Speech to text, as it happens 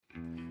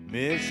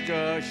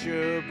Mishka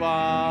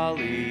Shabali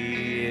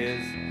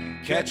is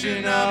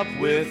catching up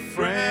with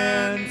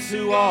friends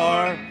who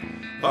are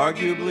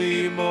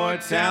arguably more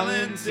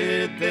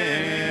talented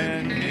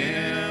than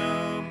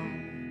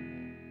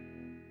him.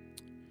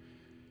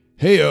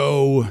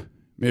 Heyo,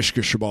 Mishka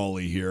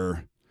Shabali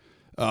here.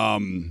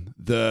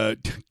 The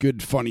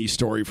good funny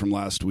story from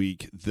last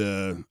week.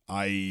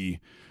 I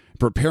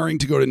preparing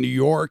to go to New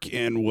York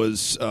and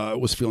was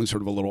feeling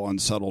sort of a little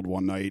unsettled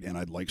one night, and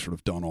I'd like sort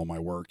of done all my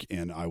work,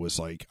 and I was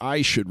like,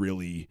 I should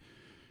smoke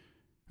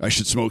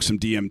some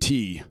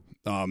DMT,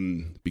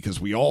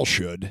 because we all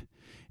should.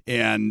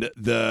 And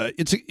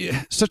it's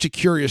such a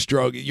curious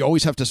drug. You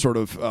always have to sort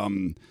of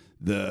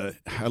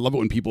I love it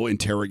when people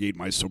interrogate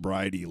my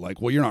sobriety, like,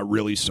 well, you're not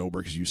really sober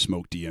because you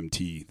smoke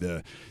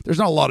DMT. There's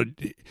not a lot of,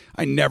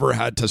 I never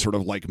had to sort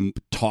of like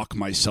talk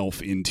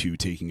myself into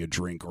taking a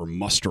drink or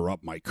muster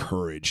up my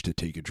courage to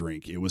take a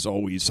drink. It was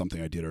always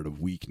something I did out of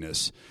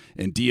weakness.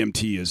 And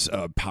DMT is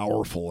a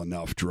powerful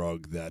enough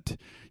drug that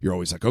you're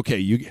always like, okay,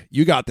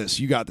 you got this,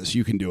 you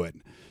can do it.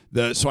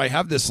 So I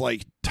have this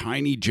like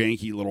tiny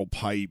janky little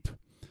pipe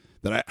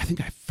that I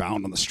think I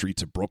found on the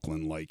streets of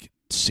Brooklyn like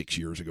 6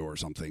 years ago or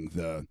something.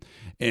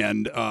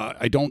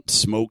 I don't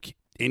smoke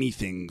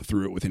anything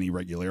through it with any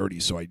regularity,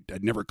 so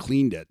I'd never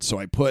cleaned it. So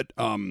I put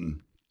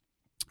some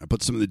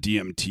of the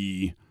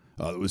DMT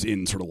that was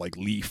in sort of like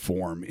leaf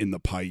form in the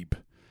pipe,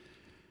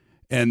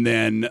 and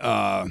then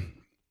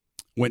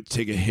went to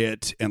take a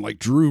hit and like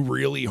drew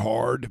really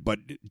hard, but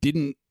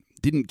didn't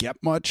get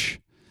much.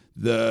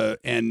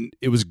 And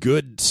it was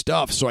good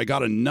stuff, so I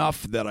got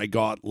enough that I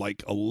got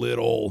like a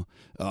little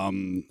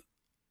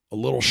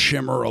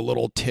shimmer, a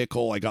little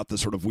tickle. I got the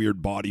sort of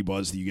weird body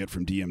buzz that you get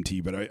from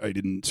DMT, but I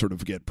didn't sort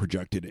of get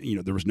projected.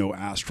 There was no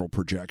astral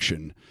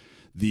projection.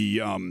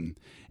 And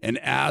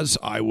as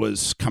I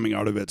was coming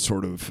out of it,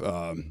 sort of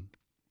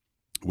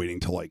waiting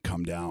to like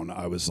come down,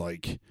 I was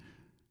like,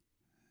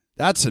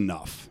 that's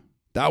enough.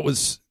 That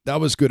was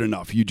good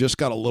enough. You just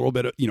got a little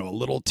bit of, a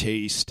little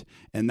taste,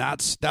 and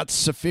that's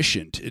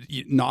sufficient.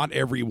 Not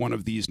every one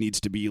of these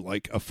needs to be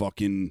like a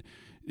fucking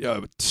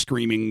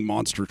screaming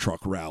monster truck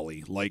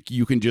rally. Like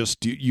you can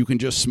just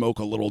smoke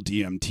a little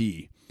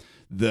DMT.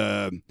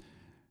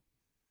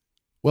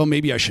 Well,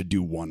 maybe I should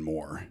do one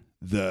more.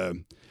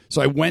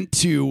 So I went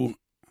to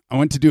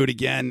do it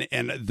again,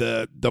 and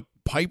the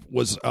pipe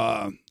was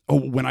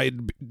when I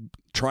had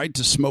tried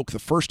to smoke the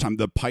first time,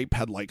 the pipe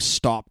had like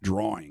stopped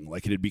drawing,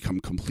 like it had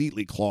become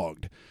completely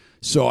clogged.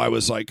 So I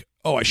was like,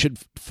 oh, I should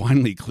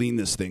finally clean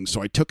this thing.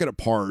 So I took it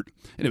apart,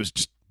 and it was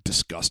just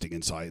disgusting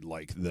inside,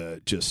 like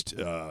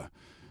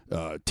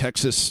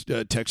Texas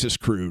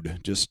crude,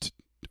 just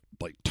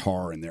like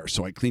tar in there.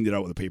 So I cleaned it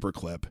out with a paper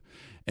clip,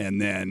 and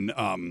then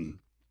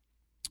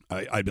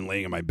I'd been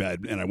laying in my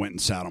bed, and I went and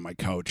sat on my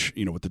couch,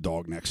 with the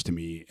dog next to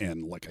me,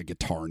 and like a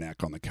guitar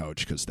neck on the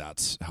couch, because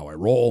that's how I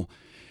roll.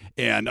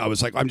 And I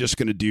was like, I'm just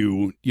going to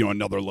do,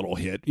 another little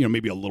hit,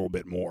 maybe a little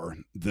bit more.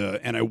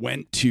 And I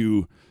went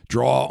to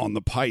draw on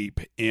the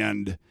pipe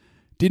and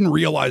didn't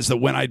realize that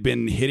when I'd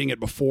been hitting it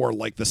before,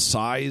 like the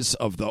size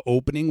of the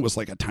opening was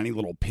like a tiny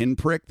little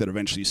pinprick that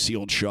eventually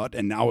sealed shut,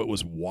 and now it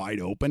was wide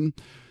open.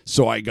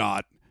 So I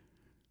got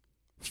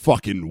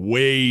fucking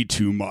way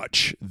too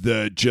much.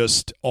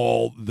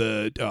 All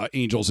the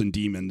angels and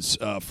demons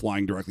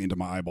flying directly into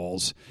my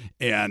eyeballs,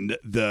 and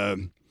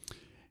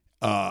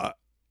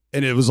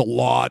and it was a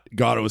lot.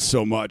 God, it was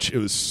so much. It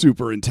was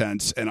super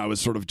intense, and I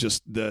was sort of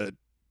just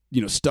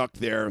stuck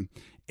there,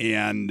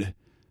 and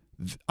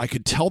I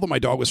could tell that my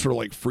dog was sort of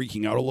like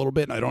freaking out a little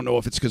bit. And I don't know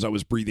if it's because I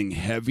was breathing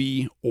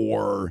heavy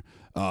or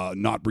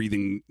not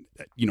breathing,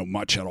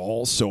 much at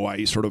all. So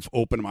I sort of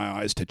opened my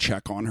eyes to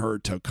check on her,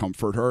 to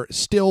comfort her,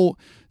 still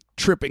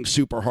tripping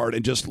super hard,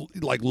 and just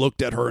like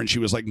looked at her, and she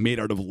was like made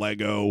out of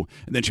Lego.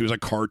 And then she was a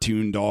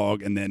cartoon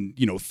dog, and then,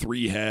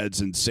 3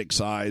 heads and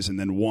 6 eyes, and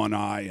then 1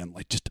 eye, and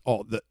like just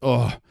all the,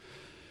 oh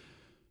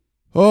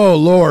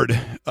Lord.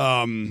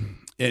 And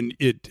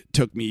it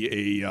took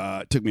me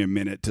a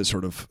minute to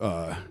sort of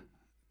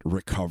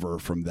recover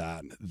from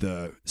that.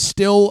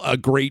 Still a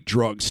great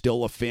drug,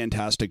 still a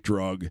fantastic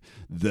drug.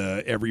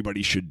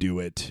 Everybody should do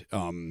it.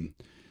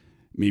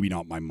 Maybe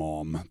not my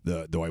mom,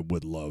 though I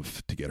would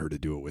love to get her to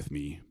do it with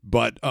me.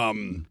 But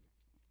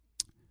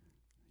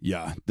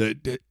yeah,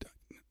 the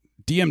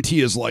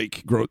DMT is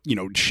like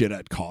shit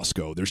at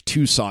Costco. There's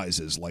 2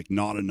 sizes, like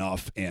not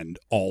enough and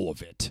all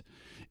of it.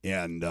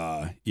 And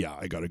yeah,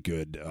 I got I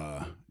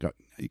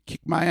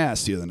kicked my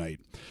ass the other night.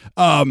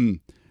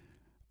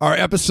 Our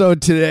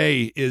episode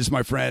today is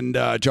my friend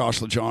Josh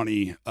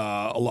LaJaunie.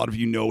 A lot of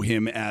you know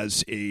him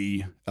as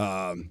a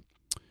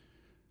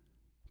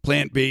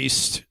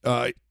plant-based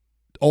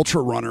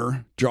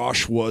ultrarunner.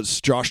 Josh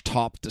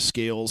topped the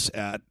scales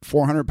at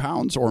 400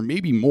 pounds or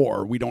maybe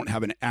more. We don't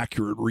have an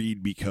accurate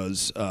read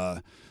because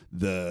the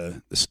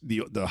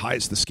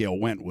highest the scale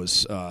went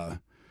was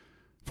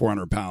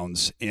 400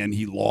 pounds, and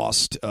he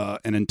lost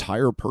an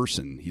entire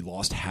person. He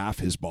lost half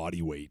his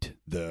body weight,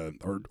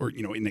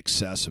 in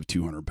excess of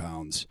 200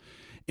 pounds,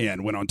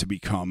 and went on to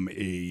become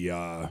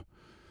a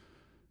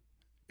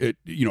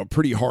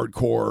pretty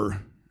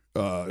hardcore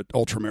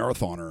ultra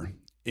marathoner,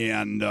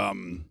 and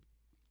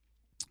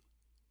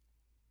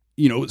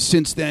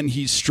since then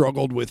he's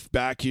struggled with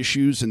back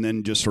issues and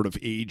then just sort of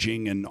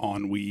aging and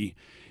ennui,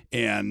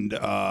 and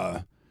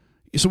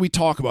so we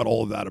talk about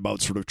all of that,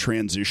 about sort of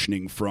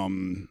transitioning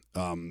from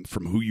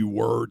who you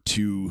were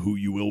to who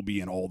you will be,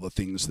 and all the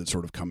things that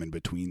sort of come in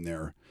between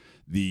there.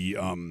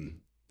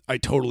 I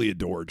totally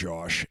adore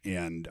Josh,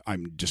 and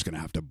I'm just going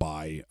to have to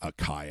buy a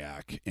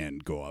kayak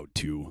and go out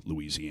to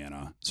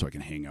Louisiana so I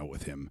can hang out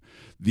with him.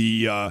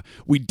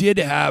 We did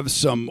have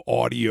some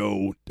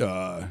audio,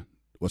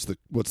 what's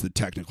the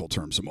technical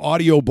term? Some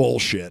audio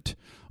bullshit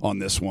on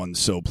this one,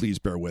 so please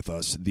bear with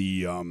us.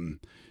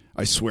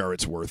 I swear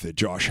it's worth it.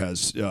 Josh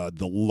has the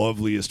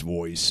loveliest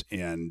voice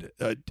and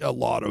a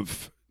lot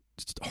of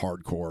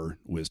hardcore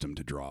wisdom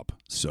to drop.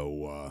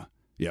 So,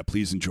 yeah,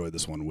 please enjoy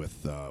this one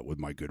with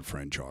my good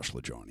friend Josh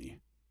LaJaunie.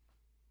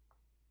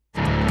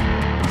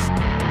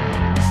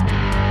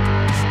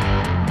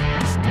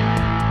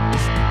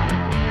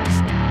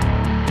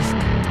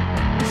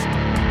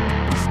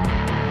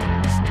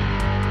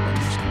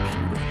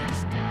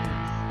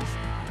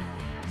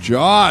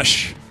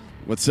 Josh,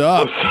 what's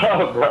up? What's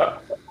up, bro?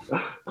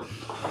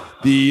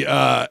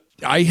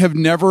 I have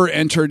never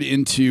entered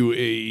into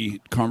a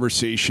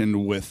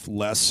conversation with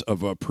less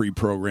of a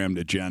pre-programmed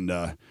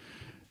agenda.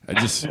 I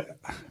just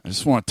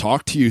want to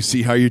talk to you,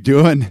 see how you're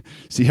doing,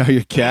 see how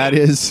your cat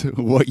is,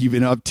 what you've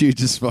been up to,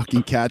 just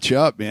fucking catch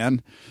up,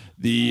 man.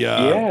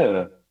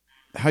 Yeah.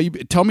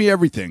 Tell me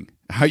everything.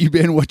 How you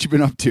been, what you've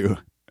been up to?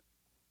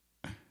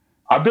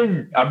 I've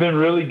been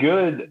really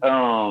good.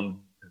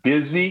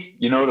 Busy.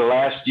 The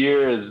last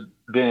year has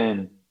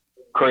been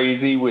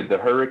crazy with the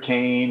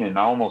hurricane, and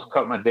I almost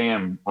cut my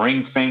damn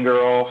ring finger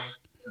off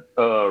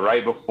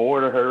right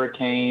before the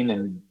hurricane,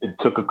 and it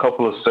took a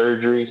couple of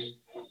surgeries.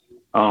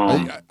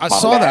 I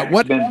saw that.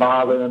 What been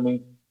bothering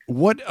me?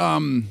 What? All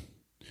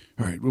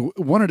right,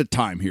 one at a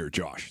time here,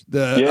 Josh.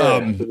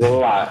 It's a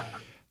lot.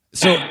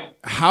 So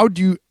how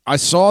do you? I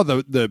saw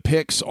the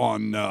pics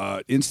on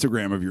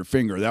Instagram of your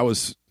finger. That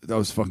was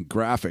fucking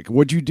graphic.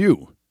 What'd you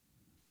do?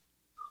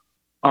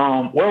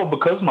 Well,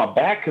 because my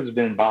back has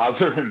been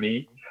bothering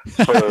me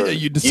for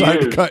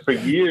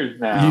years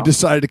now. You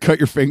decided to cut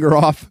your finger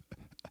off?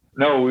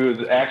 No, I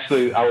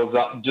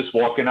was just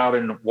walking out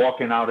in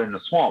the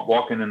swamp,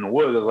 walking in the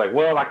woods. I was like,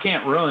 well, I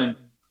can't run,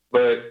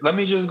 but let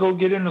me just go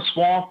get in the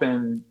swamp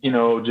and,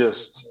 just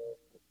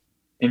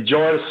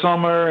enjoy the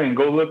summer and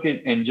go look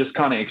at and just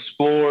kind of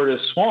explore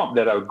this swamp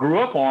that I grew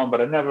up on,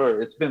 but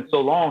it's been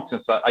so long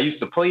since I used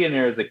to play in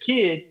there as a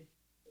kid.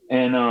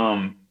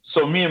 And,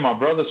 so me and my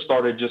brother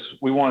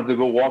we wanted to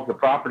go walk the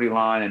property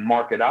line and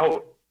mark it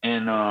out.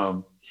 And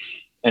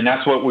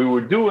that's what we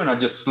were doing. I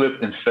just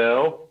slipped and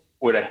fell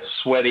with a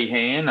sweaty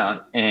hand,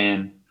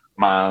 and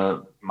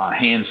my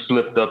hand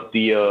slipped up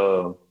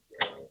the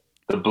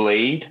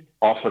blade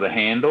off of the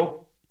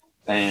handle,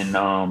 and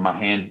my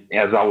hand,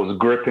 as I was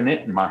gripping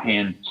it, my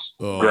hand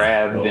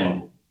grabbed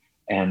and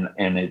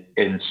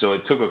so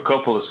it took a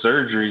couple of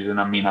surgeries. And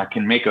I mean, I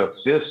can make a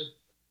fist.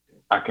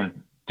 I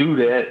can do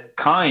that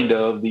kind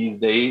of these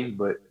days,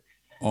 but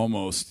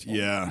almost,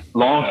 yeah.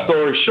 Long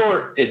story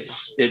short, it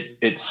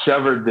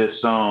severed this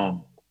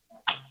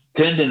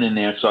tendon in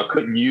there, so I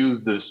couldn't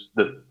use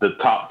the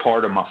top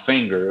part of my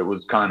finger. It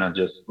was kind of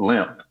just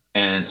limp,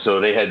 and so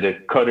they had to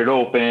cut it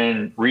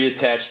open,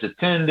 reattach the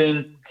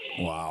tendon.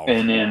 Wow.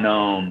 And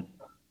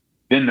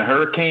then the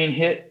hurricane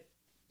hit.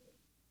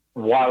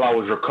 While I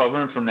was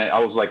recovering from that, I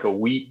was like a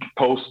week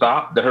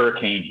post-op. The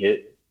hurricane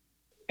hit,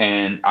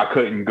 and I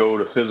couldn't go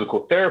to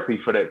physical therapy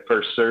for that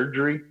first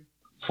surgery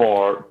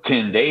for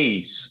 10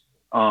 days.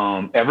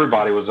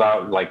 Everybody was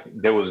out. Like,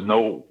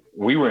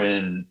 we were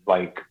in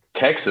like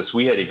Texas.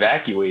 We had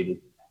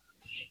evacuated,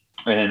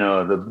 and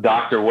the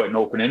doctor wasn't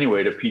open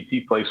anyway. The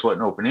PT place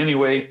wasn't open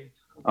anyway.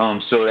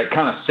 So that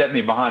kind of set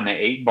me behind the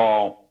 8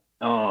 ball,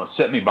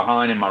 set me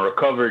behind in my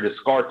recovery. The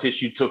scar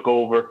tissue took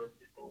over.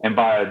 And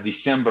by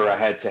December, I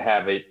had to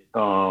have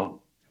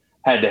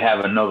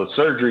another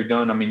surgery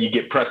done. I mean, you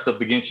get pressed up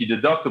against your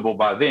deductible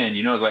by then.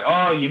 It's like,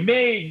 oh, you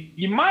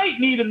might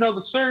need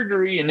another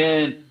surgery. And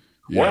then,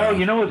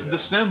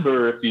 it's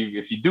December.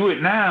 If you do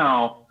it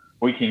now,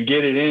 we can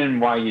get it in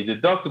while your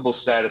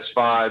deductible's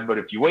satisfied. But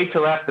if you wait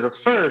till after the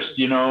first,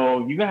 you're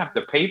gonna have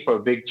to pay for a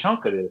big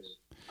chunk of this.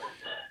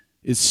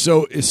 It's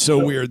so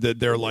weird that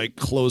they're like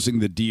closing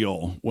the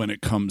deal when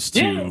it comes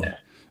to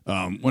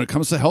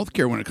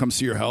healthcare, when it comes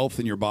to your health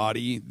and your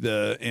body,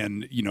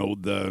 and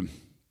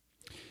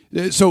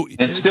still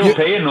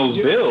paying those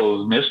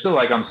bills, mister.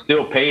 Like, I'm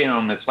still paying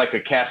them. It's like a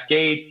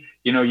cascade.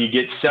 You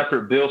get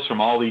separate bills from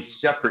all these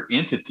separate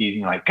entities.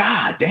 And you're like,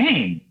 God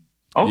dang.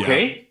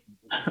 Okay.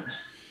 Yeah.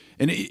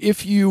 And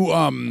if you,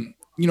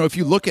 if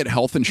you look at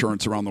health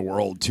insurance around the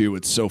world too,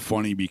 it's so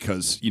funny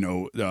because,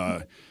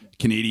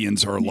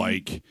 Canadians are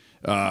like,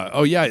 I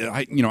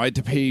had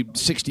to pay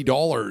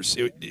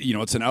 $60.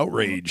 It's an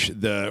outrage.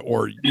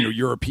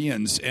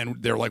 Europeans, and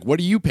they're like, what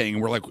are you paying?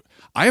 And we're like,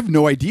 I have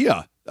no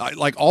idea.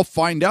 I'll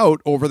find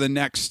out over the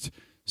next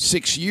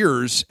 6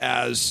 years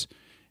as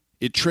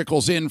it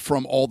trickles in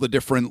from all the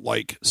different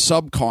like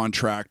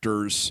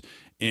subcontractors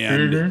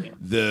and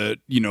the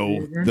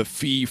the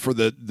fee for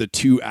the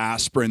 2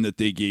 aspirin that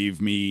they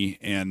gave me,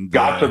 and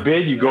God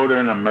forbid you go to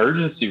an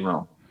emergency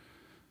room,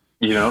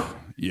 yeah.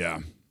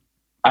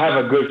 I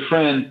have a good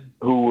friend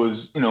who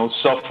was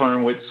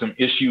suffering with some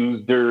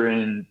issues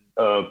during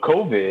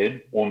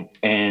COVID,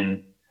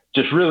 and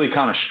just really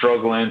kind of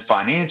struggling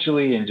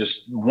financially and just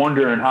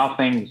wondering how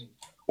things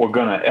were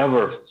going to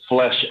ever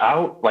flesh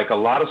out, like a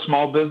lot of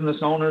small business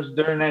owners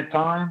during that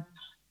time.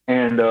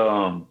 And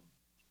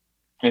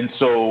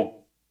so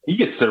he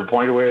gets to the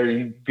point where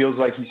he feels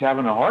like he's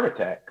having a heart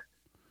attack.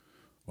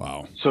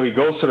 Wow. So he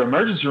goes to the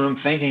emergency room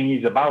thinking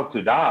he's about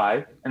to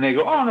die. And they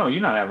go, "Oh, no,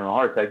 you're not having a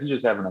heart attack. You're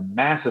just having a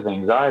massive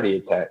anxiety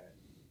attack."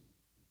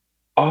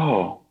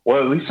 Oh,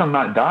 well, at least I'm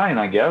not dying,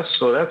 I guess.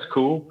 So that's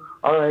cool.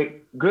 All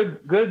right,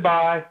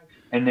 goodbye.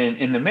 And then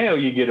in the mail,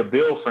 you get a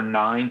bill for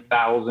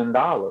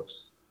 $9,000.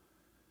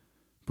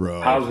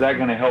 Bro, how's that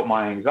going to help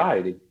my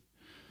anxiety?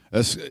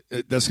 That's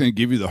going to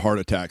give you the heart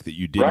attack that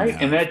you didn't right?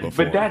 have And that,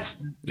 before. but that's,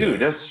 dude,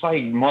 that's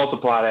like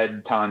multiply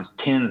that times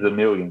tens of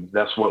millions.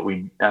 That's what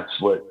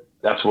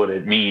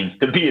it means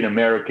to be an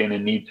American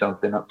and need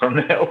something from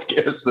the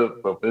healthcare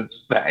system. It's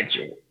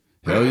factual.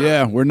 Hell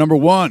yeah, we're number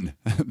one.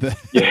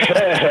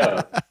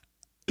 Yeah.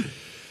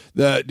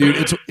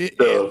 Dude,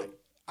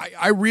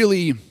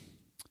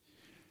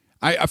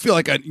 I feel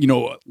like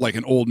like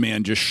an old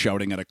man just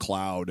shouting at a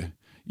cloud.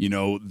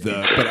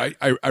 But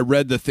I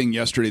read the thing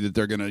yesterday that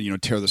they're gonna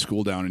tear the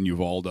school down in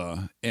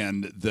Uvalde,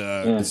 and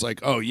it's like,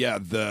 oh yeah,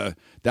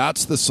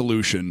 that's the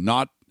solution,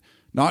 not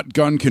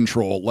gun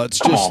control. Let's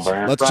just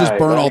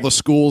burn all the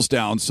schools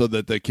down so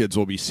that the kids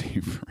will be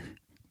safer.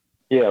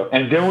 Yeah,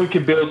 and then we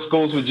could build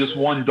schools with just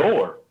one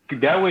door.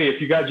 That way, if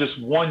you got just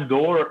one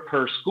door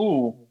per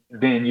school,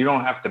 then you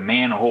don't have to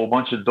man a whole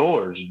bunch of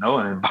doors,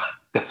 and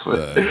that's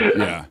what.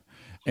 Yeah.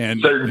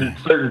 And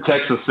certain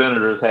Texas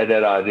senators had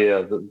that idea.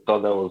 I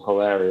thought that was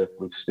hilarious.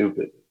 It was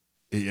stupid.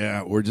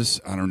 Yeah,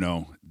 I don't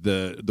know.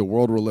 The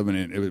world we're living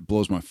in, it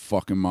blows my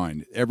fucking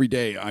mind. Every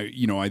day I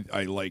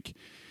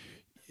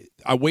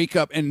wake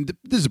up, and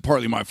this is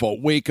partly my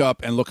fault. Wake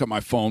up and look at my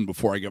phone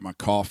before I get my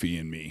coffee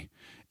in me.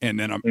 And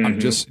then I'm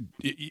just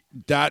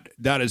that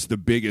is the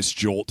biggest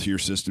jolt to your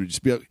system.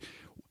 Just be like,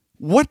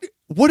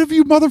 what have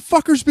you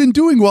motherfuckers been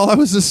doing while I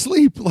was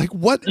asleep? Like,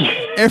 what?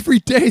 Every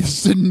day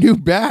this is a new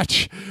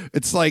batch.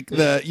 It's like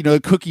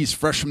the cookies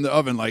fresh from the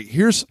oven. Like,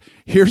 here's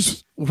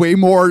way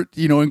more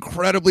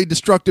incredibly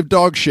destructive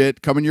dog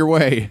shit coming your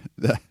way.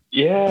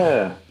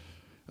 Yeah,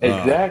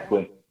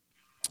 exactly.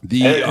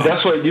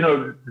 That's what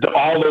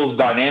all those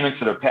dynamics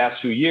of the past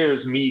few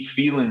years. Me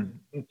feeling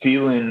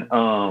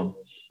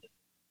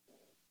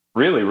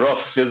really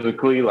rough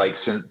physically, like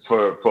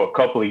for a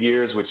couple of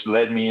years, which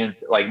led me into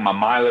like my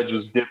mileage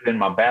was dipping,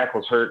 my back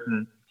was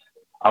hurting.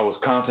 I was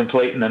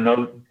contemplating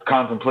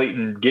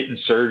getting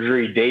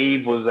surgery.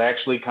 Dave was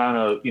actually kind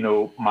of,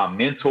 my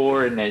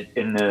mentor in the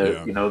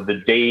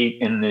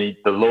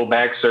low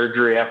back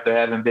surgery after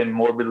having been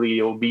morbidly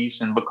obese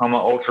and become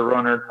an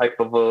ultrarunner type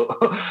of a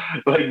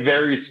like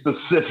very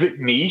specific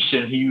niche.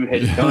 And he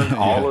had done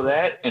all of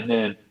that. And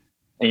then,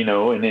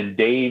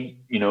 Dave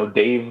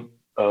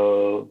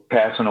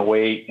passing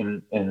away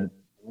and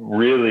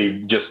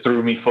really just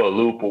threw me for a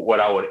loop with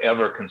what I would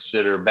ever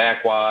consider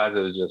back wise. It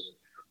was just,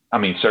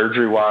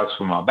 surgery wise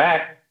for my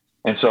back.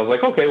 And so I was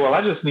like, okay, well,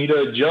 I just need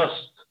to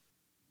adjust,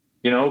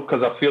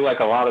 cause I feel like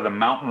a lot of the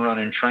mountain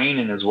running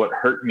training is what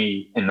hurt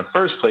me in the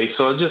first place.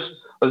 So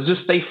let's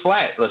just stay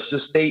flat. Let's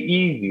just stay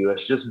easy.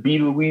 Let's just be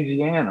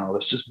Louisiana.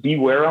 Let's just be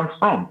where I'm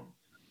from.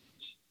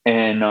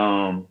 And,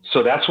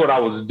 so that's what I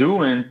was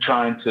doing,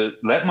 trying to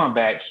let my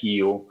back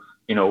heal,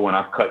 when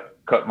I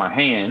cut my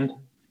hand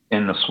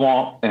in the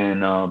swamp.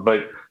 And,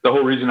 but the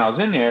whole reason I was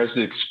in there is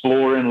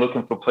exploring,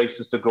 looking for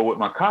places to go with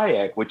my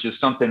kayak, which is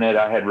something that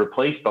I had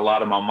replaced a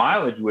lot of my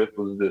mileage with,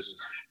 was this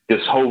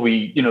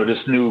Hobie,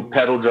 this new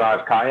pedal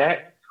drive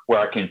kayak where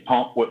I can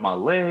pump with my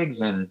legs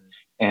and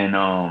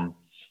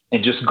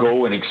just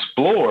go and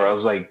explore. I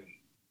was like,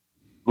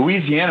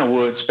 Louisiana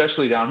woods,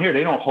 especially down here,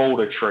 they don't hold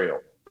a trail,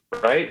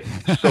 right?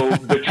 So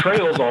the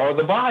trails are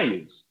the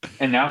bayous.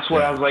 And that's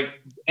what I was like,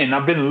 and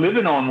I've been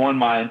living on one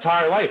my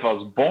entire life. I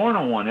was born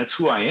on one. That's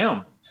who I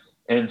am.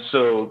 And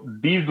so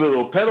these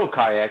little pedal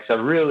kayaks have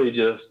really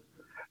just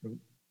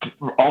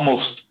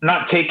almost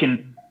not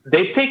taken,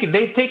 they've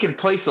taken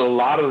place a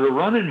lot of the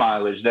running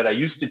mileage that I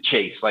used to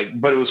chase,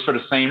 but it was for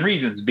the same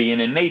reasons, being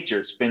in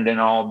nature, spending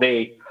all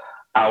day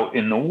out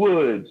in the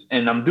woods.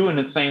 And I'm doing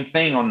the same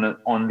thing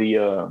on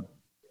the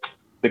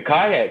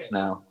kayaks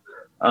now.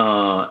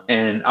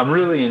 And I'm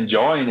really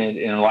enjoying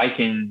it and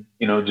liking,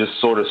 just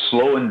sort of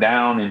slowing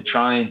down and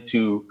trying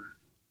to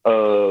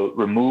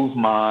remove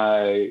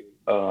my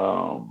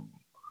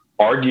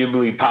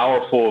arguably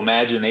powerful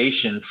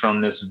imagination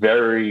from this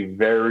very,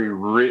 very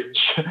rich,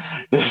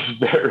 this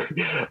very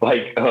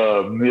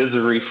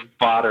misery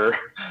fodder,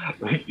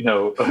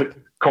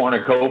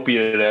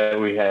 cornucopia that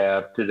we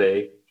have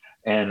today.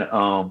 And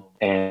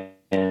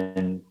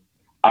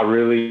I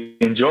really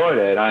enjoy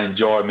that. I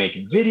enjoy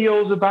making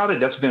videos about it.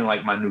 That's been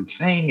like my new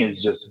thing,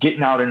 is just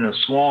getting out in the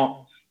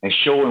swamp and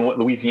showing what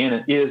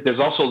Louisiana is. There's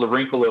also the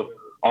wrinkle of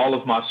all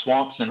of my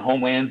swamps and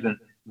homelands and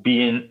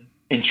being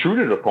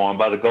intruded upon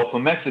by the Gulf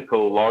of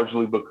Mexico,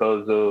 largely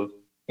because of,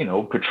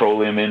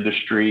 petroleum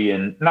industry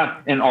and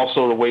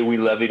also the way we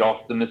levied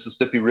off the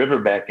Mississippi River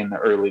back in the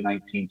early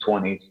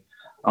 1920s.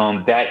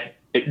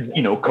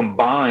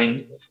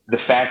 Combined, the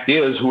fact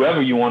is,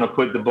 whoever you want to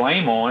put the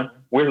blame on,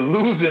 we're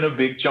losing a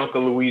big chunk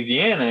of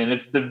Louisiana, and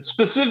it's the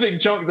specific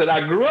chunk that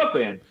I grew up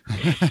in.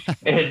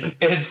 and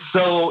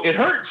so it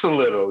hurts a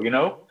little,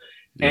 Yeah.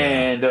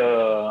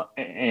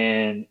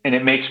 And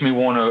it makes me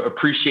want to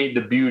appreciate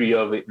the beauty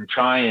of it and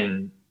try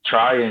and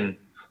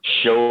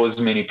show as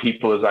many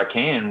people as I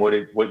can what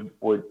it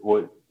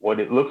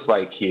looks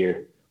like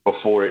here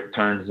before it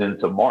turns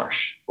into marsh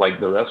like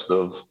the rest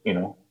of,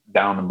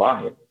 down and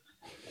by it.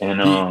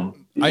 And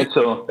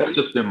so that's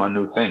just been my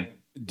new thing.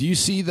 Do you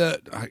see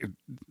that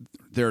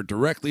there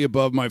directly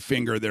above my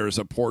finger, there's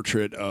a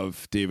portrait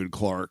of David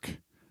Clark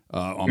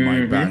on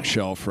my back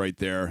shelf right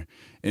there.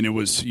 And it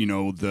was,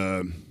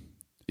 a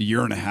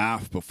year and a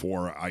half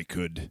before I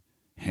could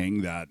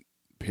hang that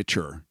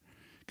picture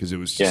because it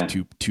was just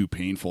too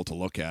painful to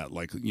look at.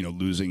 Like,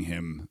 losing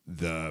him,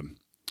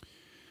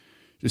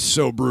 just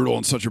so brutal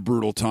and such a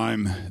brutal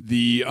time.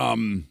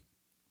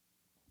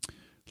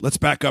 Let's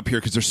back up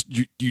here because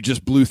you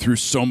just blew through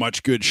so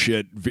much good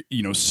shit,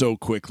 so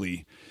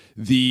quickly.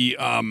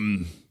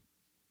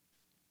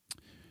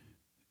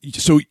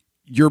 So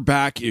your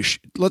back issue.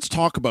 Let's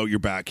talk about your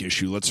back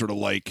issue. Let's sort of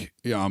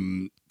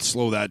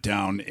slow that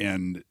down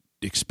and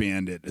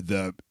expand it.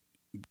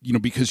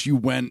 Because you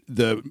went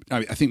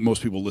I think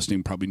most people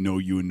listening probably know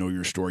you and know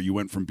your story. You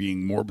went from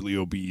being morbidly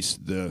obese.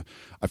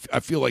 I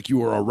feel like you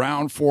were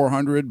around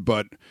 400,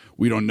 but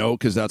we don't know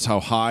because that's how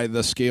high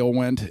the scale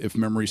went, if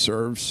memory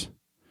serves.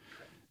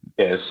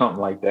 Yeah,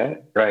 something like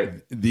that, right?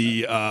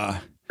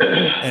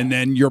 And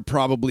then you're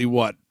probably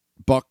what,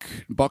 buck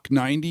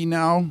 90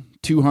 now,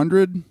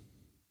 200.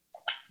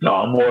 No,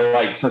 I'm more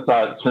like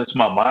since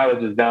my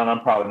mileage is down,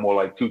 I'm probably more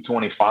like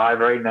 225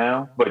 right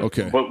now. But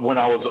when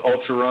I was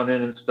ultra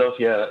running and stuff,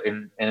 yeah,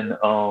 and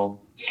I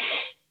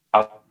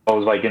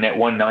was like in that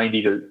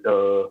 190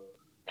 to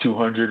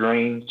 200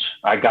 range.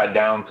 I got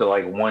down to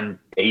like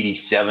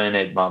 187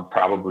 at my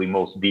probably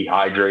most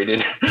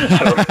dehydrated.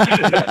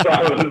 That's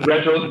probably,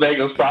 retrospect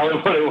was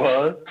probably what it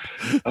was.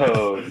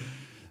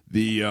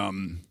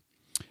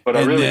 But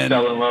I really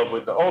fell in love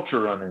with the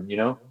ultra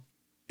running,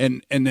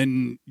 And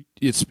then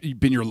it's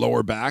been your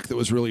lower back that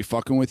was really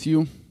fucking with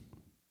you.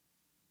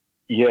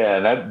 Yeah,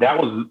 that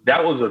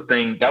was a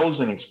thing. That was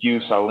an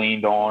excuse I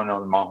leaned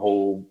on my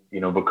whole,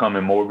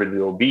 becoming morbidly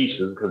obese,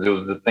 because it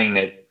was the thing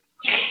that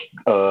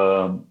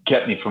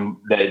kept me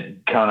from, that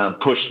kind of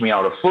pushed me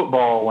out of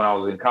football when I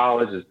was in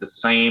college. It's the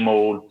same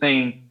old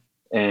thing,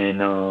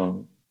 and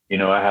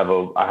I have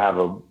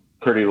a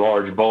pretty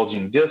large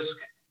bulging disc,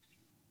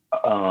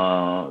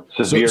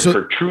 severe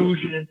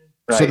protrusion.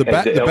 Right? So the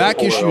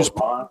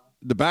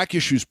back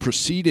issues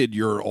preceded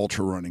your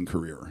ultra running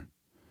career.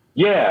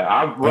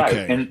 Yeah, right.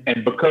 Okay.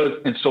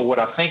 And so what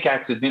I think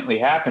accidentally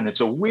happened, it's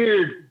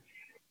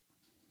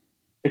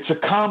a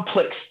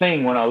complex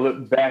thing when I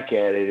look back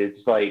at it.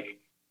 It's like,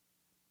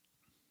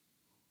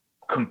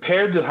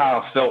 compared to how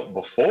I felt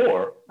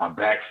before, my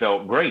back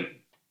felt great.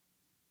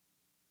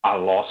 I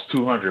lost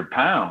 200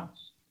 pounds.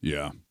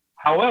 Yeah.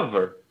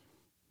 However,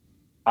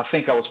 I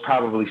think I was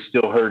probably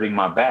still hurting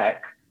my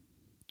back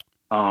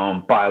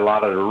by a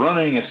lot of the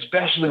running,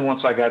 especially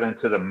once I got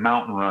into the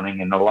mountain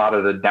running and a lot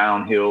of the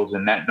downhills,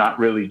 and that not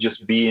really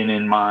just being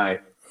in my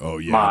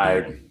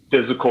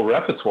physical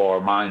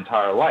repertoire my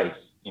entire life,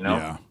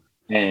 Yeah.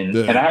 And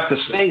I have to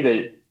say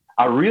that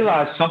I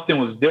realized something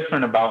was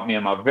different about me.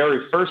 In my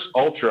very first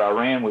ultra, I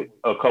ran with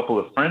a couple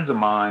of friends of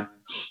mine,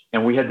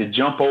 and we had to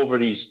jump over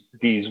these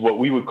what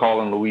we would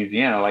call in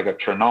Louisiana like a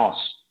trenasse,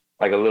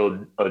 like a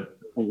little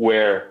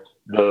where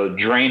the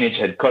drainage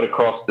had cut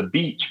across the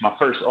beach. My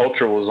first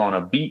ultra was on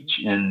a beach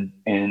in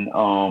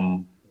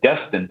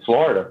Destin,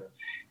 Florida,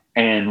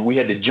 and we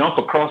had to jump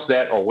across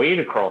that or wade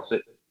across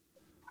it.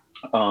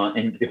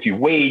 And if you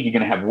wade, you're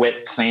going to have wet,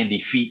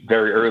 sandy feet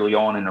very early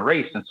on in the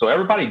race. And so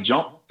everybody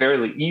jumped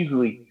fairly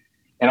easily.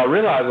 And I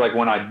realized, like,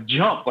 when I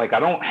jump, like, I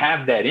don't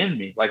have that in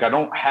me. Like, I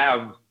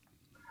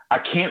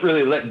can't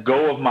really let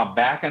go of my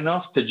back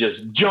enough to just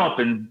jump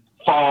and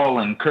fall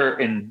and curve.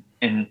 And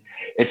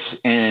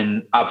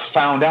I've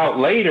found out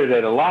later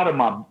that a lot of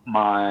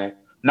my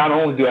not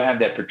only do I have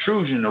that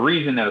protrusion, the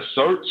reason that a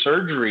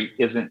surgery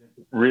isn't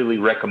really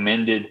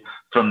recommended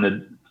from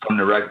the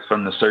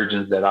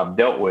surgeons that I've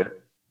dealt with,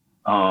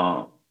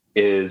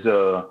 is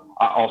I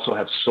also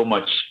have so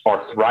much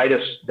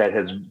arthritis that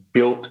has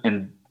built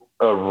in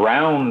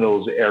around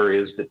those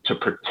areas to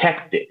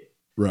protect it.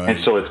 Right.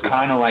 And so it's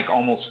kind of like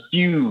almost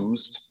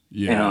fused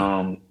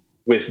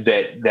with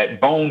that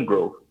bone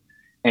growth.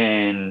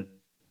 And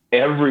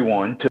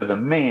everyone to the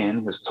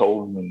man has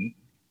told me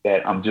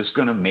that I'm just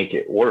going to make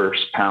it worse,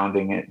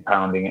 pounding it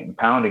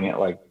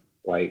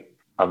like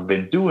I've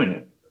been doing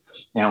it.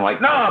 And I'm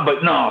like, nah,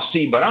 but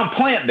I'm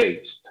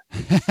plant-based.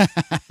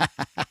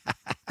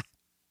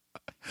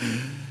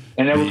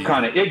 And that was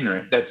kind of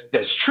ignorant.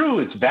 That's true.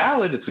 It's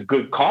valid. It's a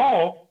good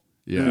call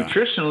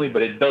nutritionally,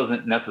 but it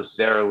doesn't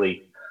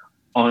necessarily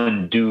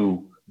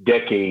undo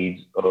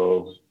decades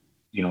of,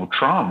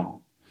 trauma.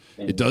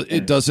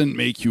 It doesn't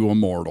make you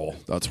immortal.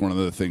 That's one of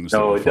the things.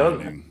 No, it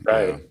doesn't.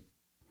 Right.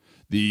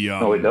 Yeah.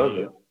 No, it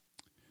doesn't.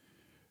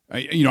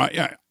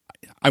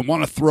 I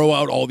want to throw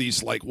out all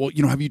these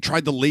have you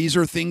tried the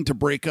laser thing to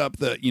break up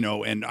the,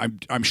 and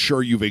I'm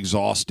sure you've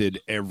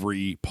exhausted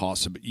every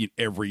possible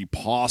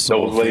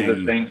Those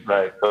laser things,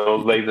 right?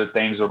 Those laser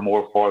things are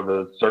more for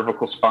the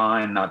cervical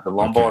spine, not the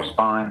lumbar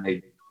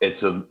spine.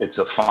 It's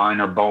a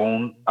finer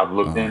bone. I've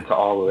looked into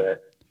all of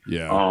that.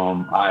 Yeah.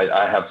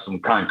 I have some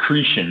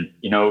concretion,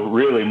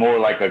 really more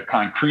like a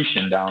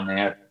concretion down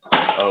there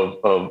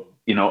of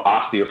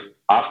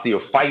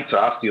osteophytes or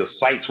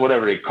osteocytes,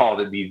 whatever they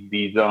call it.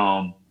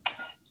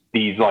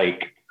 These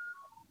like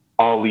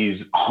all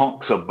these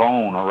hunks of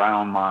bone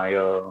around my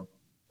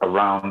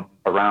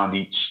around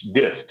each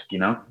disc,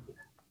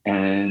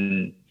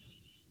 and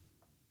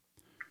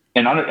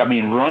I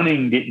mean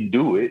running didn't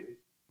do it.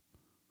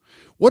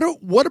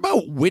 What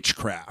about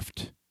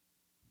witchcraft?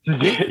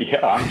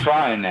 Yeah, I'm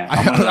trying that.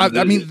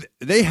 I mean,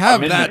 they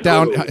have that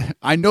down.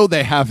 I know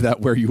they have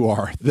that where you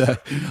are.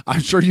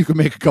 I'm sure you can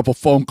make a couple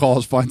phone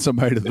calls, find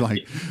somebody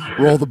to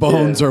roll the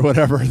bones or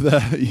whatever.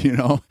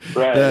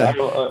 Right.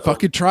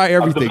 Fucking try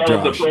everything,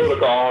 Josh. The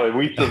protocol, and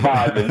we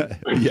survived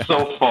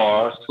so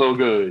far, so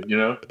good.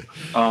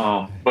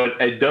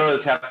 But I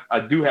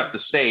do have to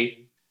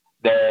say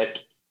that,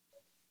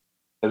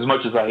 as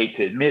much as I hate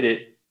to admit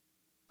it,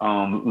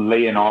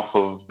 laying off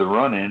of the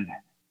running.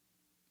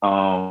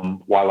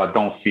 While I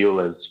don't feel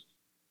as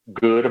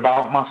good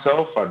about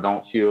myself, I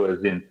don't feel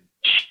as in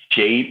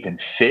shape and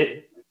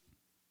fit,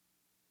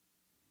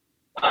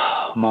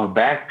 my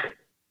back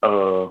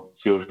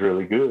feels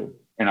really good,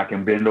 and I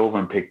can bend over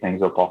and pick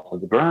things up off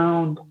of the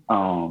ground.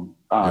 I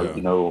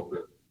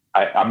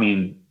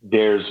mean,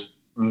 there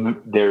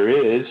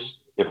is,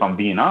 if I'm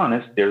being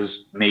honest, there's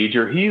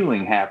major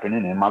healing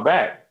happening in my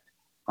back,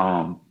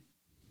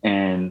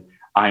 and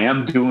I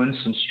am doing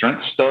some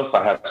strength stuff.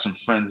 I have some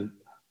friends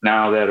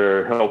now that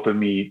are helping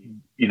me,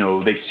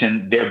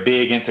 they're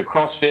big into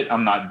CrossFit.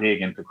 I'm not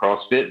big into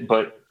CrossFit,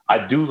 but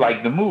I do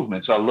like the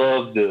movements. I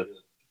love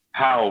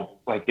how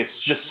it's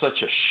just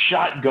such a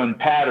shotgun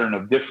pattern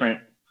of different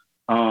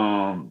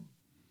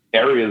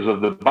areas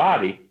of the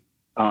body,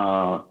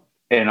 and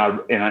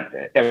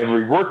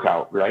every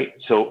workout, right?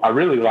 So I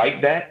really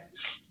like that,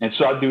 and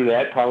so I do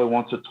that probably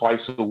once or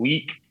twice a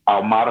week.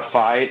 I'll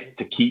modify it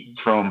to keep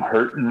from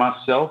hurting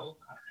myself,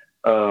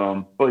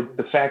 but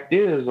the fact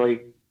is,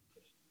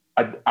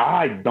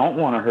 I don't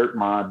want to hurt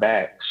my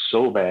back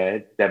so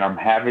bad that I'm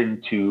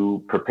having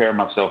to prepare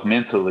myself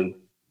mentally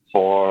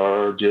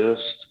for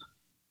just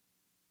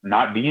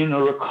not being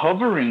a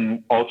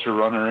recovering ultra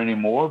runner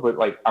anymore, but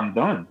I'm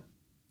done.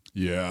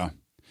 Yeah.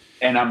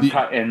 And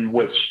and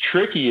what's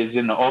tricky is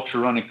in the ultra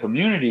running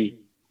community,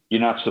 you're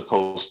not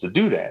supposed to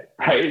do that,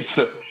 right?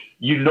 So,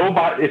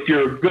 if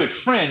you're a good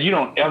friend, you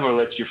don't ever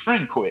let your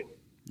friend quit.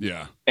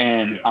 Yeah.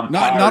 And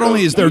not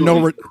only is there no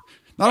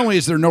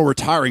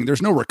retiring,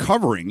 there's no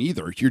recovering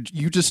either. You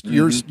just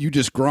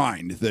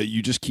grind.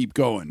 You just keep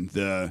going.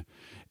 I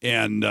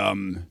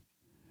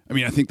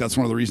think that's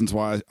one of the reasons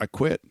why I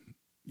quit.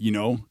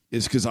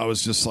 Is because I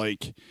was just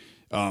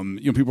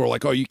people were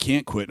like, "Oh, you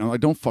can't quit." And I'm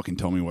like, "Don't fucking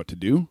tell me what to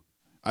do."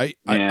 I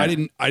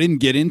didn't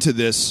get into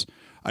this.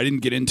 I didn't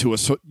get into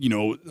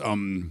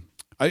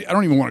I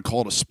don't even want to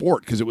call it a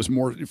sport because it was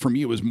more for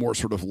me. It was more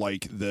sort of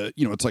like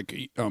it's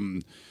like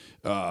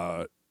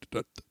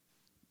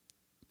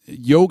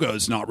yoga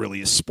is not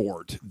really a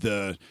sport.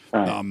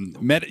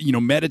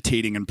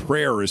 Meditating and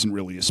prayer isn't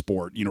really a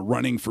sport.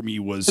 Running for me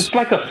was. It's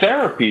like a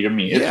therapy to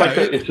me.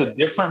 It's a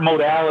different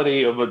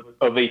modality of a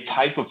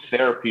type of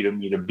therapy to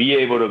me, to be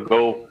able to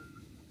go,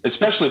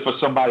 especially for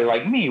somebody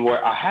like me,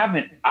 where I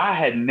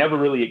had never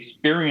really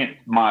experienced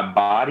my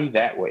body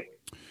that way.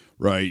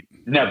 Right.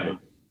 Never.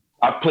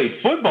 I've played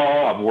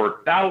football. I've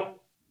worked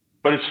out,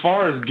 but as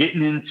far as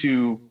getting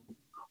into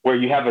where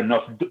you have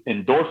enough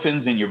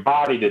endorphins in your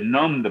body to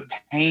numb the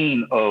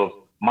pain of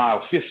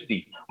mile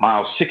 50,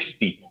 mile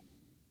 60.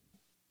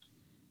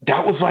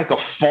 That was like a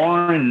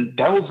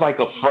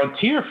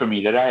frontier for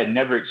me that I had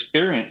never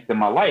experienced in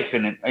my life.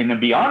 And to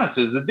be honest,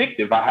 it's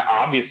addictive. I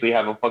obviously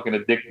have a fucking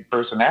addictive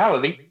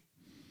personality.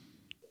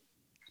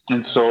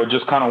 And so it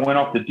just kind of went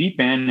off the deep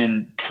end,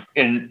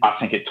 and I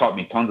think it taught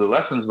me tons of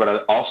lessons, but I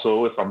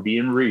also, if I'm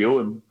being real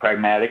and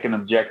pragmatic and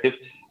objective,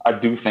 I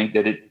do think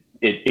that it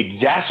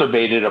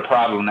exacerbated a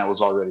problem that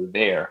was already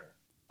there.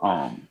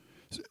 One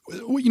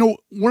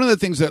of the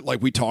things that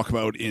we talk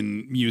about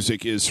in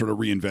music is sort of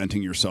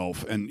reinventing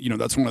yourself. And,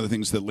 that's one of the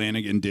things that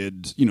Lanigan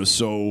did,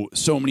 so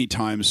many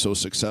times so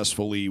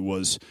successfully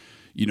was,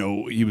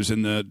 he was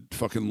in the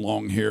fucking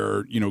long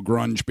hair,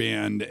 grunge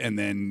band. And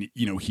then,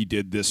 he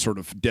did this sort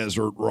of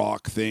desert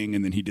rock thing.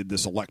 And then he did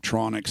this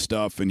electronic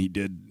stuff. And he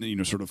did,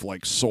 sort of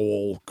like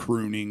soul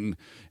crooning.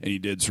 And he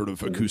did sort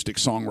of acoustic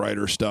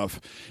songwriter stuff.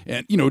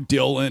 And,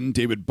 Dylan,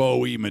 David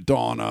Bowie,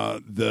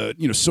 Madonna,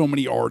 so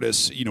many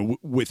artists,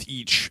 with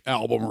each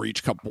album or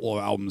each couple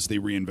of albums, they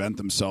reinvent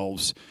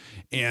themselves.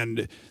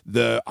 And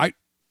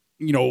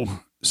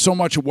so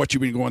much of what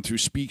you've been going through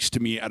speaks to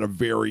me at a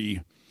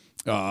very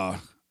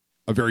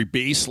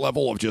base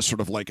level of just sort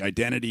of like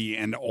identity,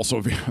 and also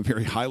a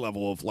very high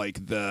level of like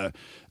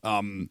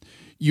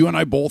you and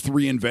I both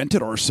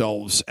reinvented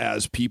ourselves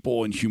as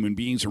people and human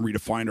beings and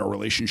redefined our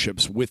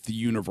relationships with the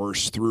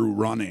universe through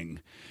running.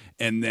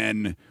 And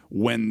then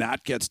when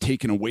that gets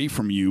taken away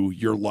from you,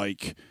 you're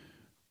like,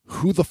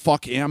 who the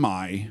fuck am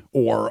I?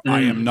 Or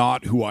I am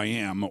not who I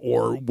am.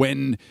 Or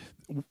when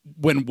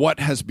what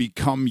has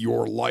become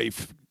your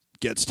life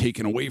gets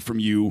taken away from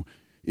you,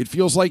 it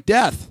feels like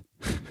death.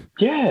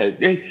 Yeah,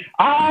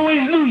 I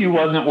always knew you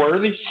wasn't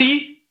worthy.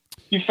 See,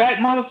 you fat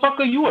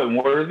motherfucker, you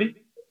wasn't worthy.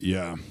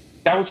 Yeah,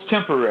 that was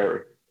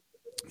temporary.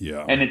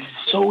 Yeah, and it's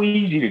so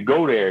easy to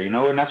go there,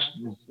 and that's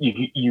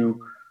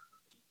you.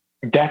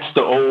 That's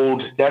the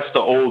old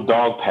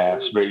dog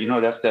pass, but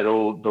that's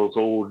those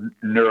old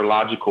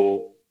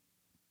neurological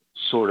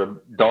sort of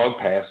dog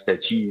pass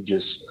that you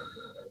just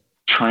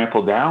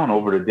trample down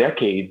over the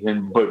decades.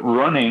 But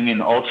running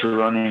and ultra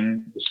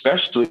running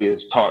especially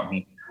has taught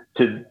me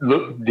to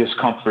look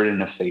discomfort in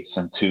the face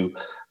and to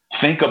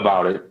think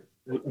about it.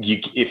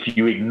 If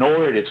you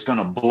ignore it, it's going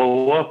to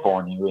blow up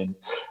on you. And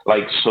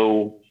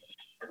so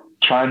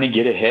trying to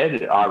get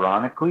ahead,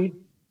 ironically,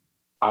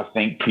 I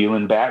think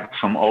peeling back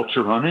from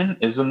ultra running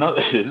has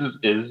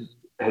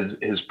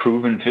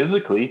proven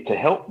physically to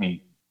help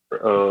me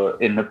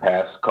in the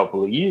past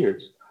couple of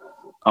years.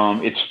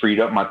 It's freed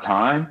up my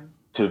time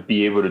to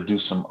be able to do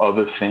some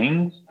other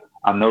things.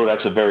 I know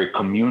that's a very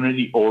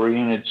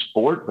community-oriented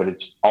sport, but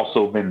it's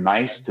also been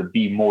nice to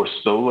be more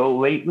solo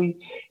lately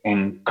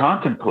and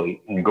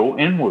contemplate and go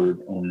inward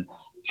and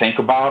think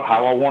about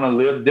how I want to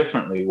live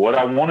differently, what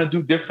I want to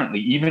do differently,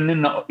 even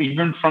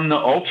from the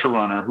ultra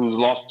runner who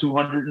lost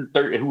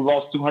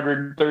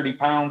 230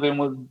 pounds and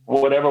was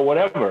whatever.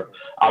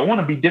 I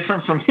want to be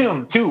different from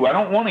him too. I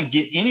don't want to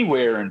get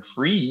anywhere and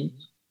freeze.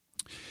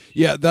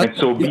 Yeah,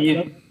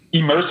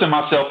 Immersing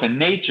myself in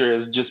nature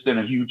has just been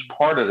a huge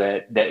part of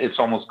that it's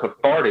almost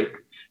cathartic,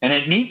 and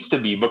it needs to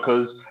be,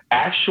 because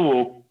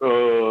actual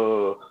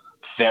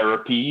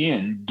therapy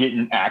and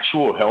getting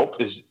actual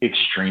help is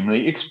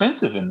extremely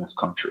expensive in this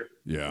country.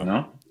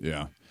 Yeah.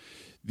 Yeah.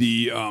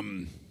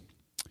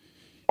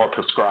 Or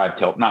prescribed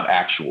help, not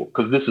actual,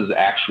 because this is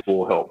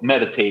actual help.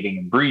 Meditating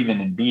and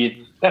breathing and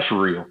that's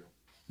real.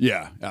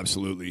 Yeah,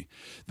 absolutely.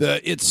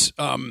 It's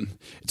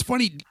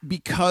funny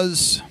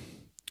because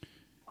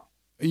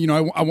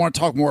I want to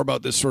talk more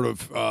about this sort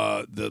of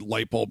the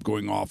light bulb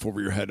going off over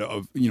your head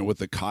of with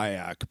the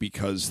kayak,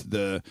 because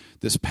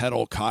this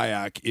pedal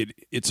kayak,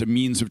 it's a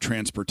means of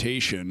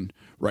transportation,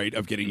 right,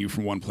 of getting you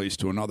from one place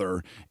to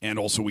another. And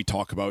also we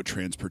talk about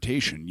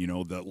transportation,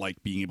 that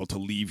like being able to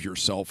leave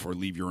yourself or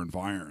leave your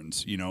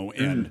environs,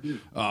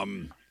 and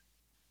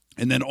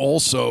then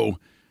also,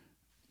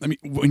 I mean,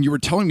 when you were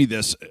telling me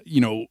this,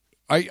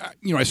 I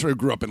sort of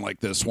grew up in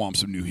like the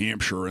swamps of New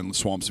Hampshire and the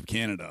swamps of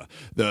Canada.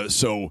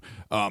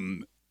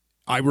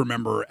 I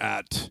remember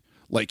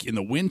in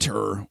the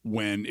winter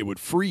when it would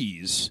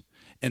freeze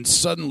and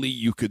suddenly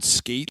you could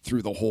skate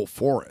through the whole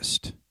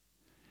forest,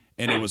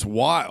 and it was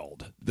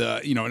wild.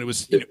 There's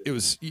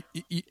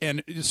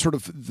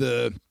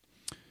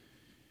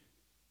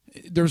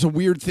a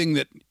weird thing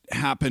that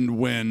happened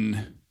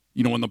when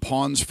the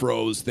ponds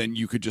froze. Then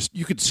you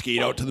could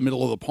skate out to the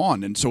middle of the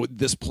pond, and so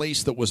this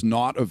place that was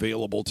not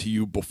available to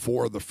you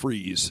before the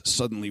freeze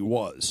suddenly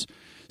was.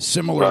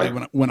 Similarly,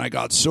 right. when I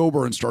got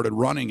sober and started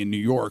running in New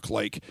York,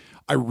 like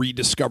I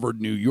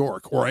rediscovered New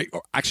York, or I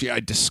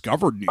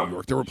discovered New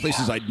York. There were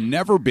places I'd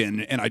never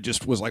been, and I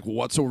just was like,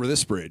 "What's over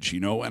this bridge?"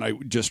 And I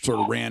just sort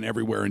of ran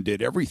everywhere and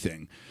did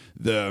everything.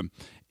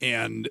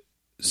 And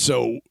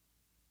so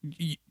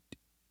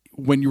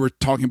when you were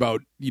talking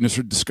about sort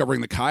of discovering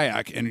the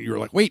kayak, and you were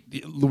like,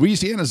 "Wait,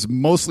 Louisiana is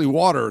mostly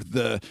water.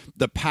 The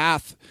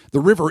path,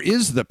 the river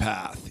is the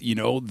path."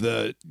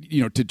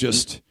 To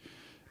just.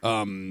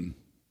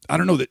 I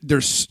don't know that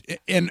there's,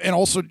 and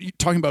also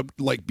talking about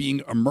like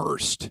being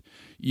immersed,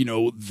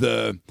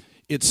 my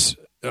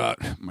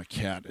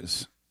cat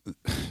is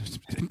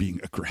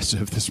being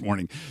aggressive this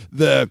morning.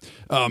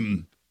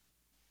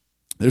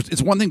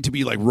 It's one thing to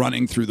be like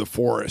running through the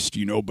forest,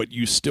 but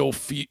you're still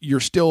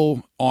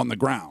on the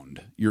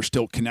ground. You're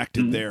still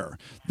connected there.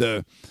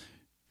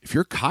 If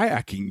you're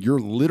kayaking, you're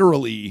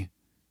literally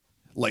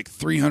like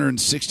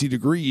 360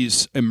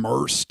 degrees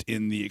immersed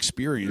in the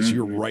experience. Mm-hmm.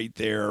 You're right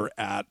there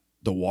at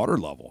the water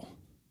level.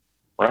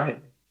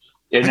 Right.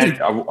 And then,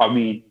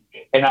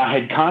 and I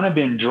had kind of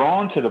been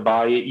drawn to the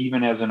Bahia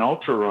even as an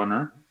ultra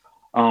runner,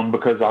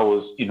 because I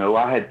was,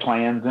 I had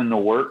plans in the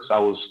works. I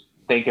was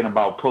thinking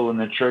about pulling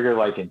the trigger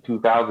like in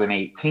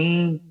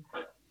 2018.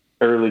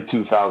 early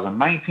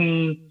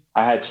 2019.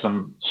 I had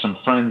some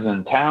friends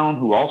in town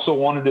who also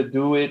wanted to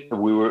do it.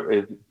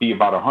 It'd be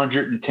about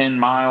 110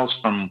 miles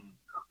from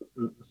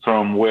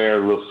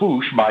where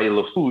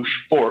Bayou Lafourche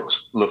forks,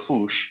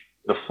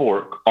 the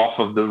fork off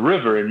of the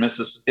river in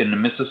the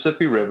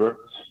Mississippi River,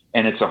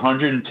 and it's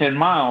 110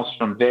 miles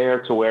from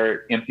there to where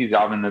it empties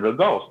out into the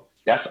Gulf.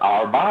 That's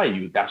our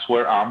bayou. That's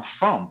where I'm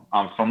from.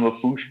 I'm from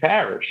Lafourche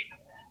Parish.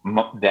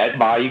 That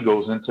bayou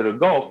goes into the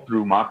Gulf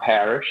through my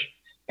parish,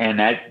 and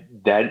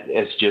that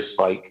is just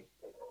like,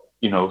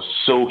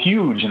 so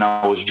huge. And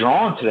I was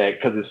drawn to that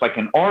because it's like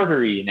an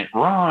artery, and it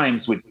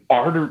rhymes with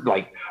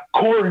like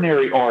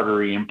coronary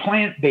artery and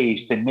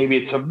plant-based, and maybe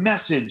it's a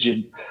message.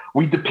 And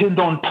we depend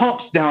on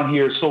pumps down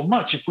here so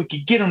much. If we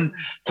could get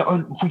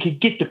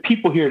the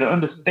people here to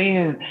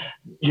understand,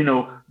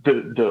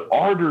 the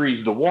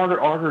arteries, the water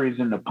arteries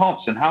and the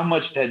pumps, and how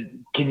much that,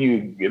 can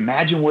you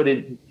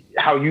imagine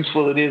how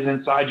useful it is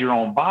inside your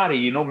own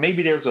body?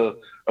 Maybe there's a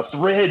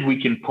thread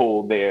we can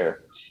pull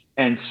there.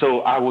 And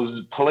so I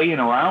was playing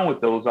around with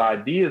those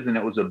ideas, and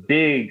it was a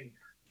big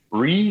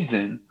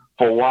reason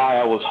for why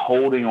I was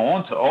holding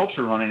on to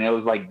ultra running. It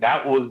was like,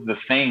 that was the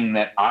thing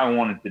that I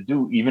wanted to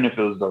do, even if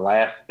it was the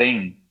last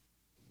thing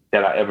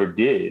that I ever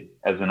did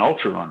as an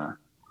ultra runner.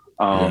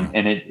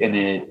 And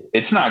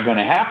it's not going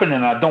to happen,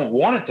 and I don't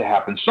want it to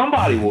happen.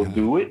 Somebody will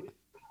do it,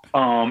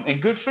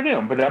 and good for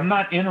them, but I'm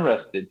not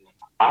interested.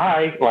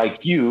 I, like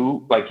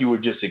you were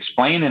just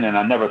explaining, and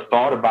I never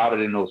thought about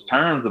it in those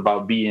terms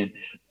about being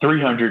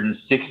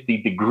 360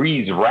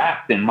 degrees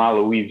wrapped in my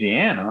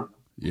Louisiana.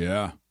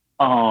 Yeah.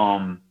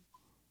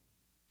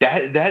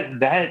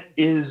 That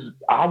is,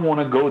 I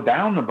want to go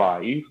down the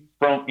bayou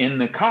in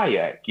the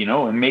kayak,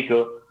 and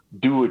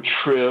do a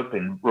trip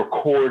and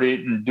record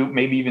it, and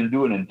maybe even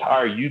do an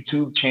entire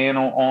YouTube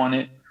channel on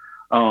it.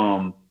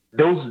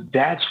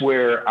 That's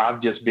where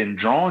I've just been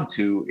drawn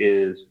to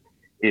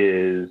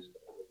is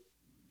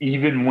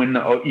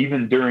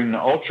even during the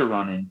ultra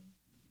running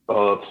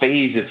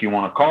phase, if you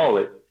want to call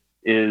it,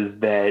 is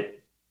that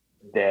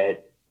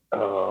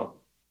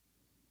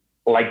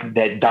like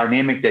that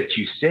dynamic that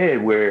you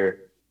said, where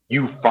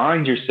you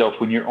find yourself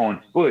when you're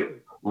on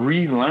foot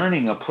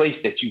relearning a place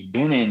that you've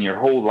been in your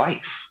whole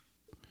life.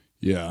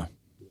 Yeah.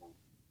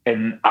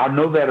 And I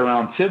know that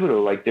around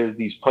Thibodeau, like there's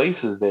these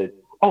places that,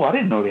 oh, I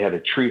didn't know they had a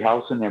tree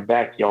house in their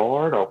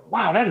backyard, or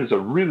wow, that is a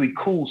really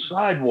cool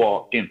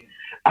sidewalk. And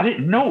I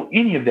didn't know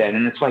any of that.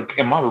 And it's like,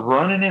 am I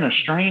running in a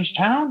strange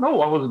town?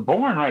 No, I was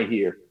born right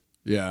here.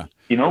 Yeah.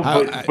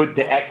 But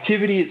the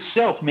activity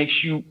itself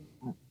makes you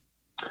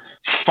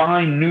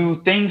find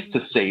new things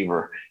to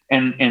savor.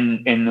 And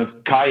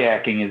the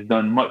kayaking has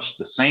done much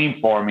the same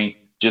for me,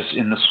 just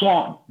in the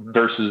swamp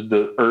versus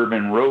the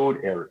urban road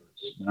areas,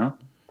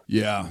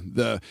 Yeah.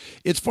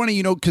 It's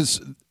funny,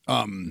 because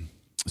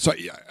so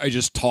I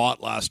just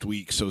taught last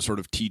week, so sort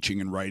of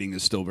teaching and writing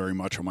is still very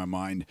much on my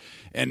mind.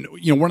 And,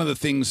 one of the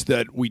things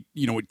that we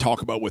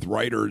talk about with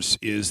writers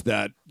is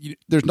that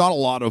there's not a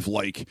lot of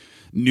like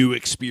new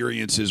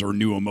experiences or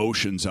new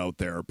emotions out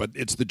there, but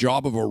it's the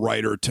job of a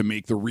writer to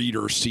make the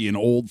reader see an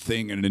old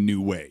thing in a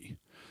new way.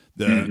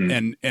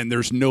 And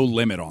there's no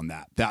limit on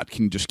that. That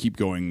can just keep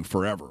going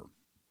forever.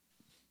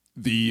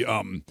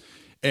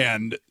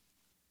 And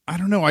I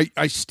don't know, I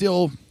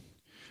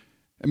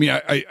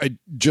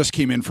just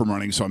came in from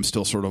running, so I'm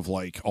still sort of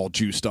like all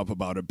juiced up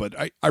about it. But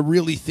I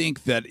really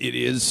think that it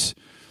is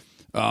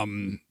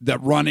that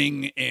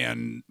running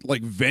and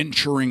like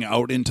venturing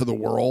out into the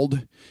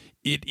world,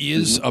 it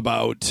is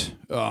about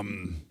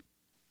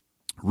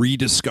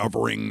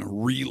rediscovering,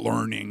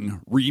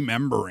 relearning,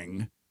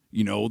 remembering.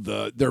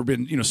 There have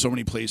been, so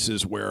many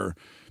places where,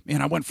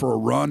 man, I went for a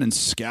run in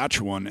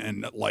Saskatchewan,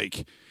 and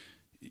like,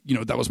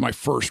 that was my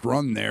first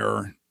run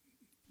there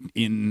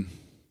in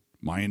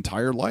my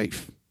entire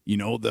life.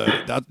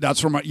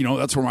 That's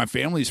where my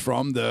family's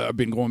from. I've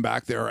been going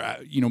back there,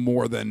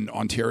 more than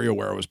Ontario,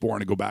 where I was born.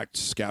 To go back to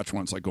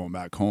Saskatchewan, it's like going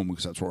back home,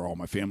 because that's where all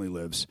my family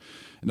lives.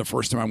 And the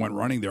first time I went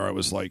running there, I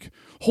was like,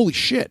 holy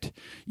shit,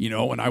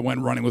 and I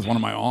went running with one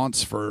of my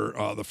aunts for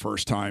the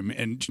first time.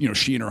 And,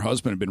 she and her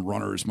husband had been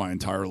runners my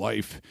entire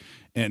life.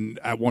 And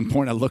at one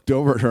point I looked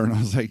over at her and I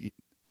was like,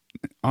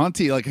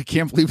 Auntie, like, I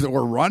can't believe that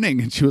we're running.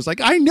 And she was like,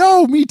 I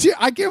know, me too.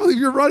 I can't believe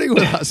you're running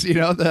with us.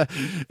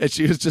 And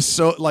she was just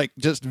so like,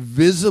 just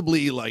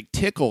visibly like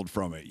tickled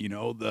from it,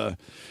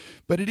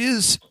 but it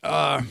is,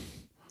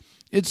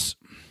 it's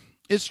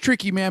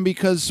tricky, man,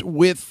 because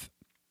with,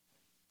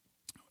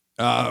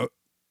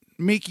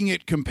 making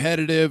it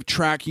competitive,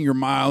 tracking your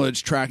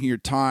mileage, tracking your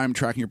time,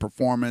 tracking your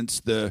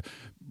performance,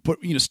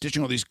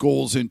 stitching all these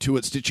goals into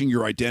it, stitching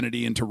your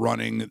identity into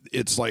running.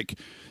 It's like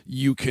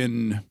you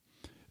can,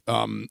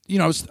 I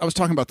was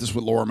talking about this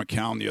with Laura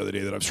McCown the other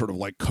day, that I've sort of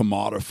like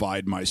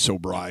commodified my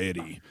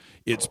sobriety.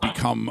 It's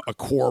become a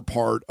core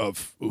part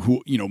of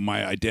who,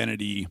 my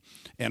identity.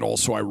 And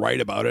also I write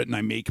about it and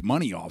I make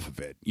money off of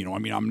it.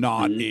 I'm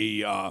not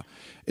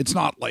it's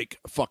not like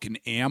fucking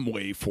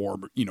Amway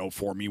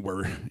for me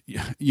where,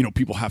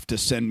 people have to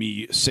send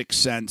me 6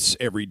 cents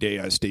every day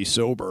I stay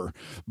sober.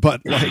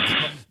 But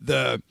like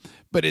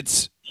but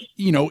it's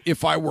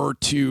if I were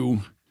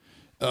to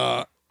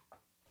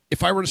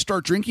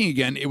start drinking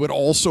again, it would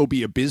also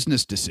be a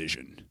business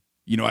decision.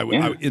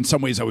 In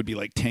some ways I would be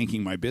like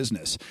tanking my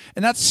business,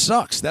 and that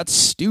sucks. That's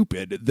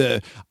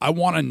stupid. I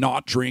want to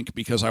not drink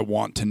because I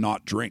want to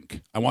not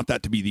drink. I want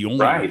that to be the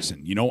only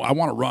reason. I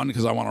want to run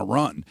because I want to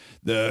run.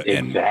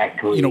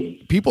 Exactly.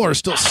 And, people are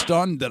still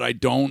stunned that I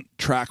don't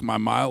track my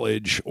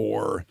mileage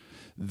or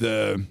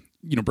bring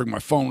my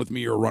phone with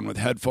me or run with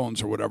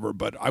headphones or whatever.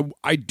 But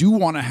I do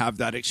want to have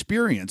that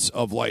experience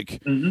of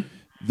like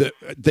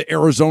the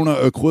Arizona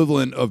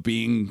equivalent of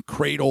being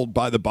cradled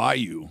by the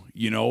bayou,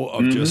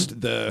 of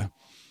just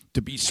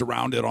to be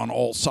surrounded on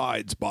all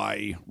sides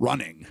by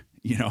running,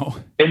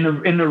 And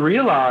to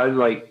realize,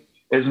 like,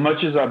 as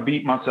much as I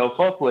beat myself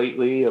up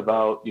lately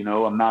about,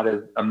 I'm not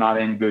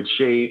in good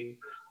shape.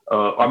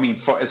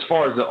 As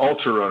far as the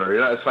ultra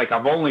runner, it's like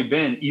I've only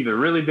been either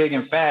really big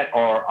and fat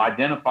or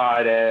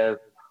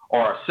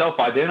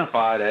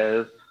self-identified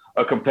as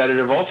a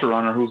competitive ultra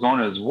runner who's on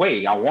his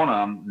way. I want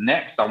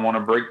to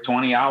break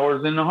 20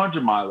 hours in the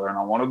 100 miler, and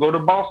I want to go to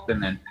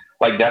Boston, and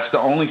like that's the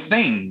only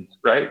thing,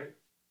 right?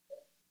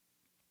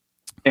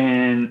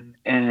 And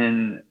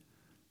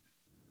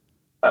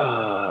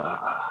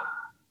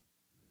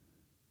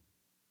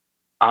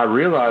I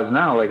realize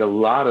now, like a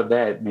lot of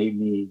that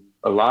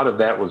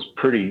was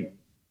pretty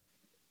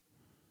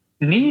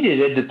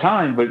needed at the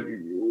time, but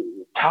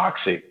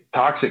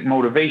toxic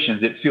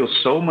motivations. It feels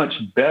so much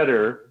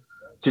better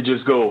to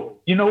just go,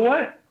 you know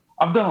what?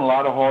 I've done a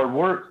lot of hard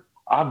work.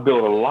 I've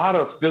built a lot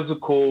of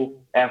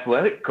physical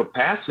athletic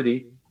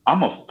capacity.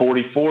 I'm a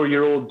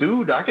 44-year-old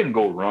dude. I can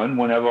go run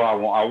whenever I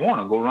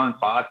want to go run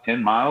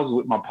 5-10 miles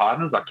with my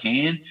partners. I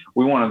can.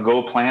 We want to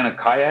go plan a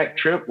kayak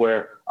trip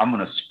where I'm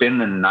going to spend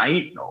the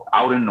night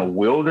out in the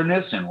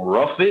wilderness and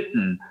rough it.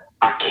 And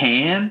I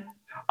can.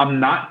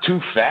 I'm not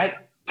too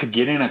fat to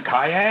get in a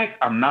kayak.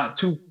 I'm not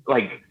too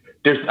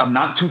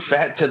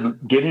fat to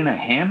get in a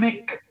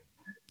hammock.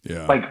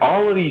 Yeah. Like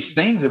all of these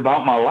things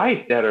about my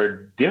life that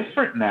are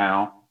different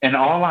now. And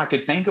all I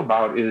could think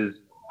about is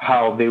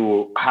how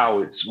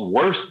it's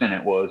worse than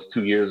it was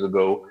 2 years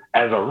ago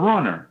as a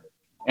runner.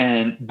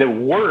 And the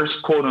worst,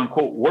 quote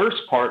unquote, worst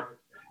part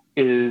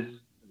is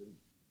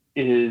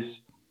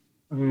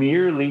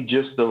merely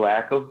just the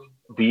lack of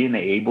being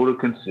able to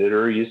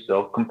consider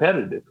yourself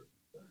competitive.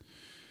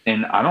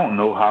 And I don't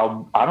know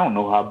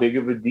how big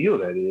of a deal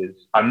that is.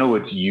 I know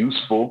it's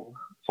useful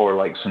for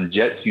like some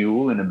jet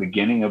fuel in the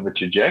beginning of a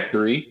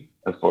trajectory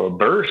for a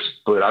burst,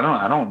 but I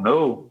don't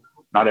know.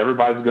 Not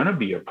everybody's going to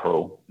be a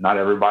pro. Not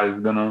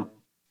everybody's going to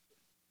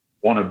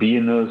want to be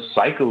in the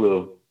cycle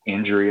of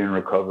injury and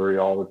recovery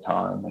all the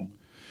time. And,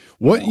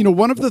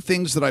 one of the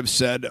things that I've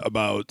said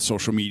about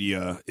social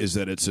media is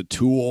that it's a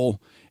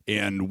tool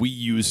and we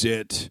use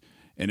it.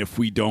 And if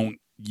we don't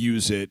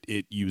use it,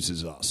 it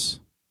uses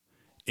us.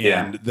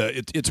 And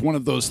it's one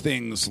of those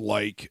things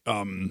like,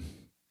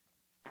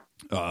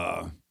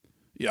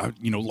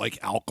 like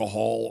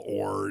alcohol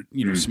or,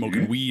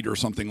 smoking weed or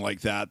something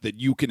like that, that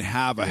you can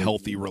have a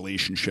healthy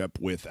relationship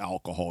with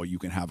alcohol. You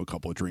can have a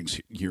couple of drinks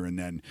here and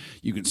then.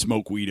 You can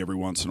smoke weed every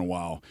once in a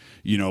while,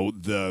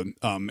 and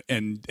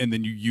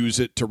then you use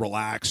it to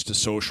relax, to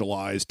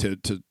socialize, to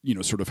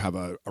sort of have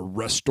a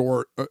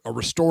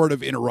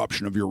restorative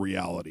interruption of your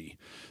reality.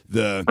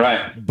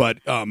 But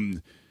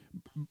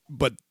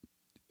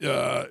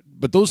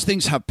those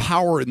things have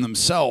power in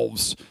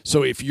themselves.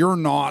 So if you're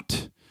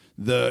not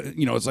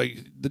it's like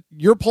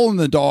you're pulling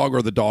the dog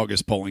or the dog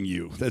is pulling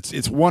you.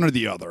 It's one or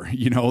the other.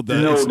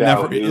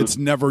 It's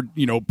never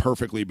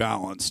perfectly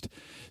balanced.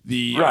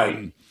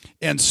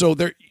 And so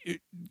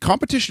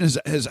competition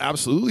has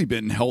absolutely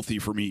been healthy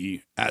for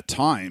me at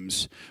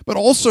times, but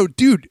also,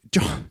 dude,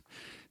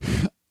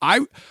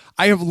 I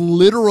have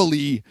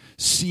literally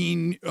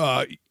seen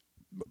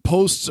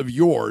posts of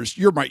yours.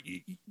 You're my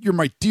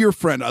dear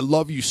friend. I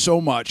love you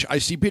so much. I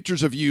see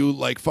pictures of you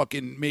like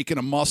fucking making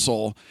a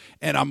muscle,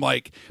 and I'm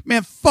like,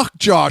 man, fuck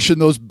Josh and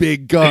those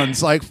big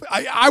guns. Like,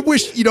 I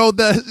wish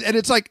and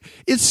it's like,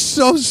 it's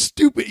so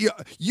stupid.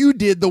 You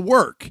did the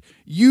work.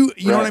 You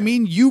know what I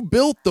mean? You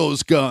built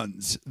those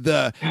guns.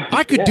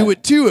 I could do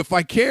it too if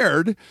I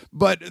cared,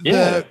 but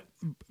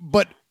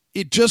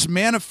it just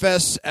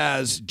manifests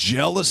as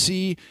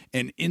jealousy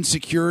and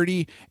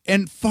insecurity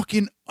and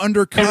fucking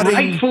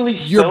undercutting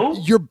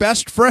your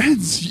best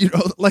friends.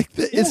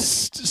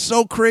 It's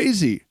so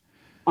crazy.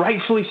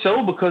 Rightfully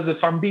so, because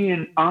if I'm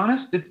being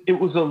honest, it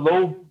was a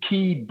low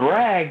key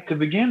brag to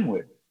begin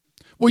with.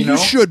 Well, you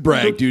should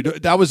brag, dude.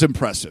 That was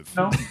impressive.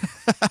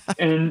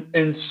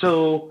 And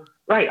so,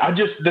 right.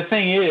 The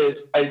thing is,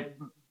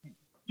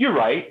 you're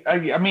right.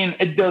 I mean,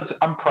 it does.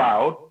 I'm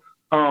proud.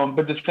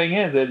 But the thing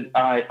is that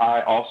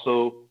I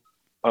also,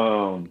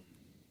 I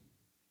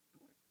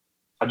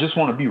just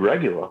want to be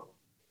regular.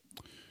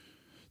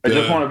 I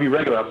just want to be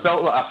regular.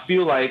 I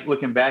feel like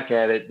looking back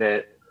at it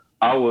that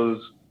I was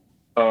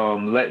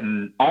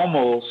letting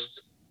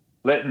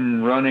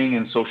running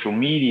and social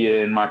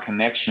media and my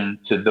connection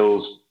to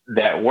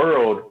that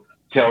world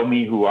tell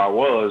me who I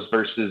was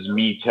versus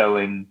me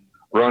telling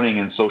running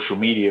and social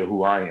media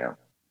who I am.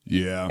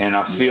 Yeah. And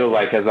I feel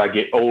like as I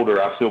get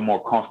older, I feel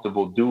more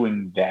comfortable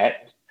doing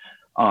that.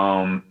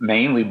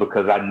 Mainly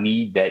because I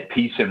need that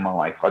peace in my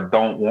life. I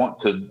don't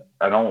want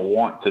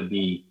to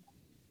be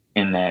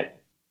in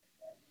that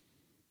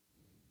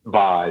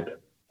vibe.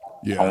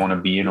 Yeah. I want to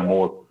be in a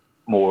more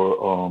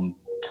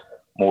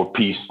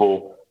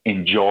peaceful,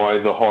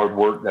 enjoy the hard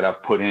work that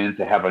I've put in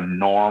to have a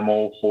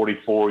normal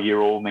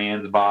 44-year-old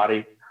man's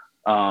body,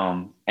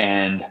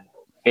 and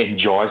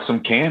enjoy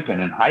some camping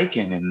and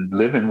hiking and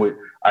living with.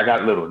 I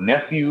got little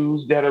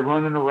nephews that are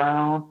running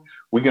around.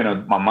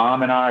 My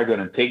mom and I are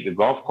gonna take the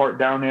golf cart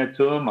down there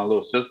to them. My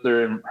little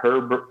sister and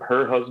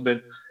her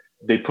husband,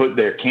 they put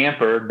their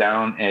camper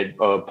down at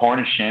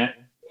Pointe-Champ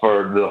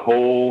for the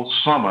whole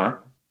summer.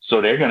 So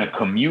they're gonna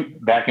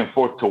commute back and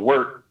forth to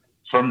work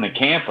from the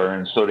camper,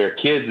 and so their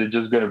kids are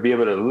just gonna be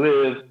able to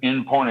live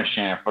in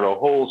Pointe-Champ for the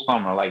whole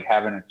summer, like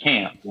having a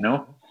camp, you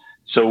know.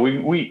 So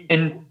we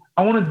and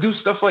I want to do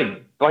stuff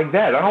like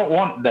that. I don't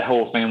want the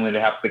whole family to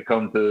have to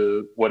come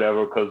to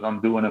whatever because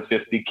I'm doing a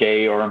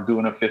 50K or I'm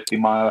doing a 50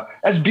 mile.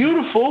 That's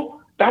beautiful.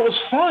 That was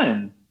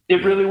fun.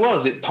 It really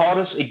was. It taught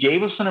us, it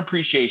gave us an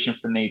appreciation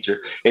for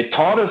nature. It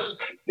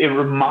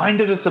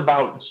reminded us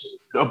about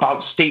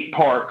state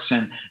parks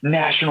and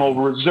national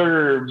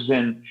reserves.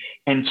 And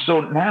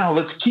so now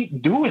let's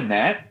keep doing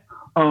that,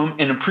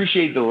 and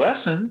appreciate the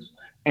lessons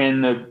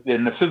and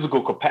the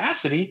physical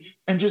capacity,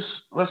 and just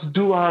let's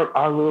do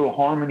our little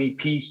harmony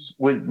piece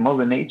with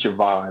Mother Nature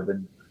vibe,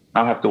 and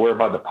not have to worry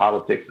about the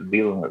politics of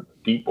dealing with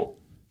people.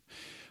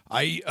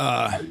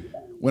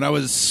 When I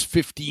was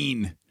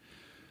 15,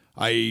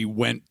 I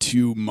went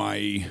to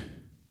my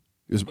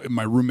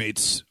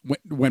roommate's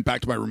went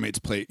back to my roommate's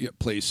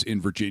place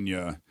in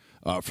Virginia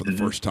for the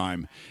first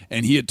time,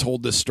 and he had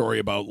told this story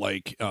about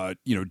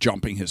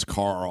jumping his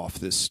car off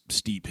this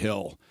steep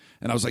hill.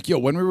 And I was like, "Yo,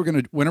 when are we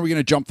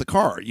gonna jump the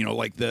car? You know,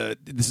 like this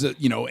is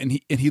And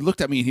he looked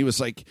at me and he was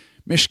like,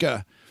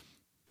 "Mishka,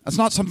 that's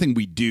not something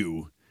we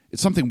do.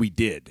 It's something we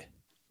did."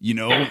 You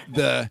know,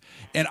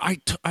 and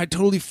I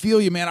totally feel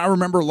you, man. I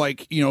remember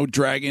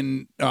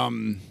dragging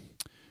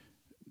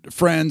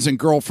friends and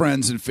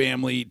girlfriends and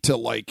family to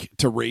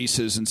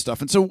races and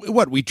stuff. And so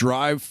we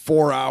drive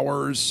 4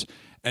 hours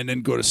and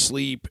then go to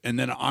sleep, and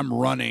then I'm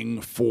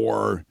running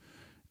for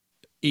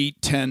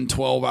 8, 10,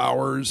 12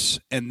 hours,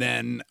 and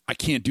then I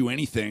can't do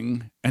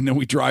anything, and then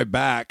we drive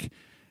back.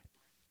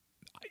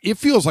 It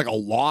feels like a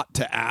lot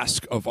to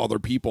ask of other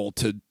people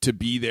to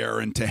be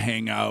there and to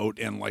hang out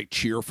and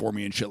cheer for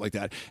me and shit like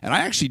that. And I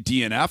actually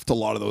DNF'd a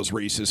lot of those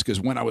races because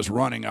when I was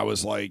running, I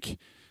was like,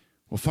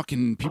 well,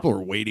 fucking people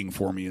are waiting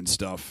for me and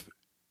stuff.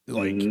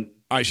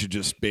 I should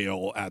just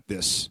bail at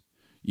this,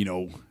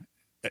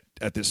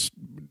 at this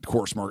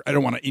course mark. I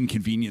don't want to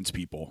inconvenience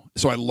people.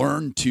 So I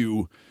learned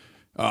to,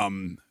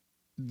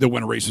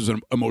 when a race was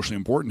emotionally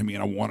important to me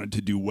and I wanted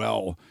to do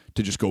well,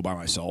 to just go by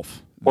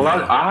myself. Well,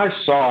 I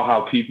saw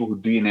how people who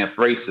DNF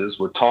races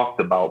were talked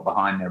about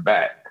behind their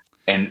back,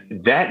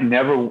 and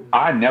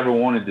I never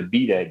wanted to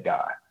be that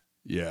guy.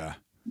 Yeah.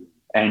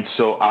 And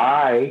so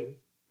I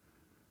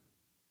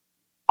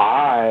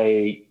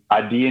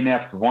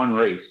DNF'd one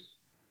race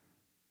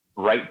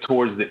right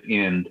towards the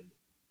end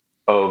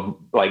of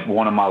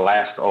one of my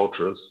last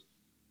ultras.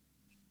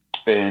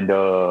 And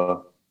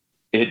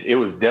it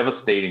was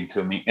devastating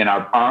to me. And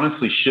I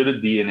honestly should have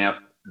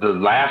DNF'd the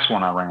last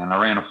one I ran.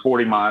 I ran a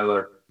 40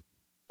 miler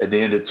at the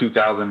end of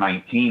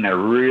 2019. I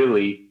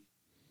really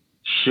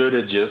should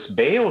have just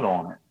bailed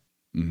on it.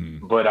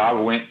 Mm-hmm. But I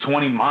went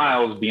 20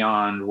 miles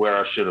beyond where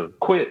I should have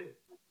quit,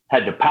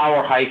 had to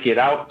power hike it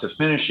out to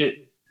finish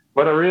it.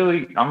 But I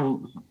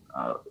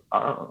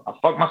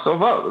fucked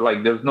myself up.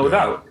 There's no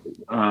doubt.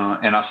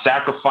 And I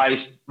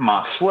sacrificed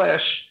my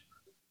flesh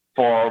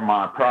for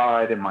my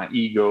pride and my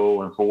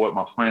ego and for what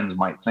my friends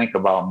might think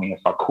about me if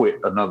I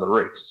quit another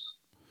race.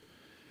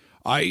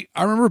 I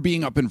remember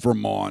being up in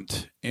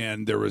Vermont,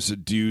 and there was a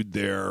dude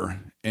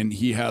there, and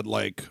he had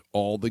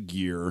all the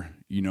gear.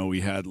 He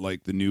had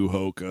the new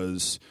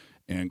Hokas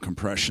and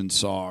compression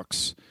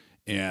socks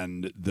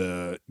and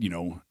the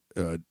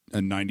a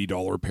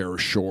 $90 pair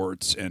of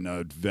shorts and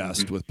a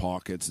vest with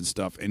pockets and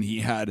stuff. And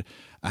he had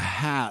a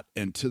hat,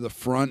 and to the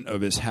front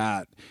of his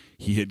hat,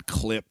 he had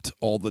clipped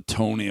all the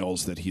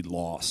toenails that he'd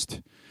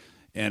lost.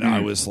 And I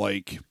was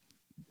like,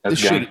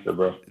 that's gangster,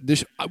 bro.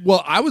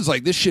 I was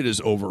like, this shit is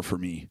over for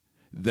me.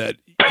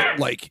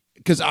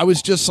 Because I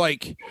was just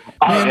like,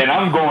 man, and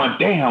I'm going,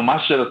 damn,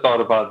 I should have thought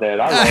about that.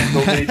 I lost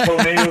so many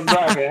toenails, bro.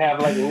 I could have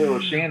a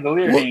little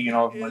chandelier hanging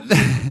off my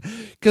shit.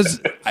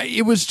 Because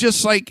it was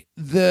just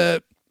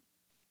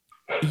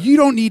you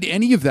don't need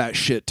any of that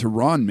shit to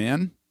run,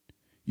 man.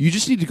 You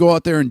just need to go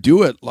out there and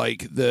do it. I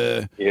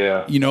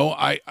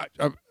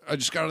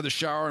just got out of the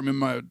shower. I'm in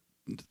my,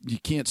 you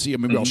can't see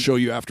it. Maybe I'll show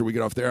you after we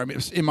get off there. I'm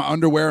in my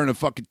underwear and a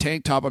fucking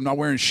tank top. I'm not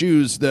wearing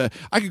shoes.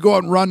 I could go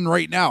out and run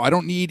right now. I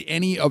don't need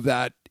any of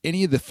that,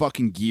 any of the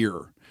fucking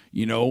gear,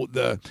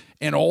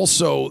 and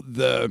also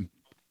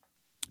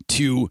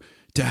to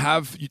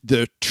have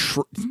the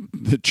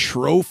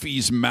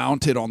trophies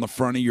mounted on the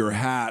front of your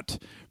hat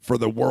for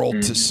the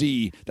world to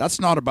see. That's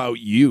not about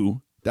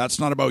you. That's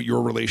not about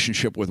your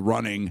relationship with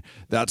running.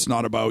 That's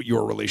not about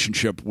your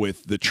relationship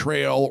with the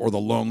trail or the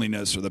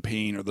loneliness or the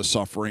pain or the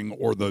suffering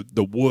or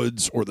the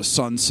woods or the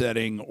sun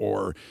setting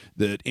or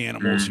the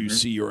animals you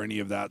see or any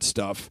of that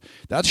stuff.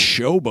 That's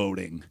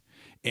showboating.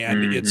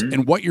 And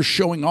and what you're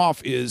showing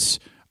off is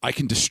I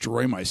can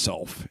destroy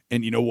myself.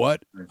 And you know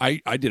what? I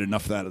did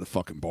enough of that at the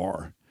fucking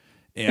bar.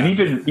 And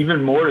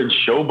even more than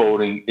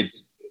showboating,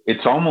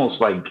 it's almost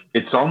like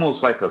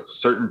a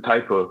certain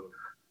type of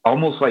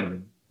almost like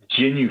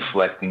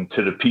genuflecting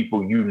to the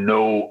people you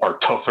know are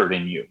tougher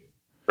than you,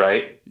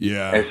 right?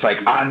 Yeah. It's like,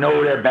 I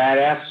know they're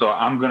badass, so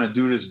I'm going to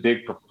do this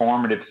big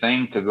performative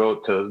thing to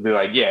be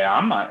like, yeah,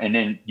 I'm not. And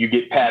then you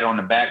get pat on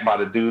the back by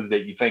the dudes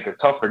that you think are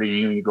tougher than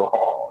you, and you go,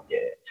 oh, yeah.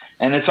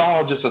 And it's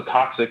all just a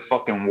toxic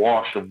fucking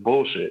wash of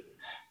bullshit.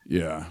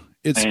 Yeah.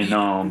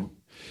 I'm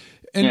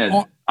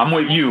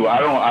with you.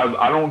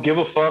 I don't give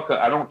a fuck.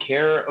 I don't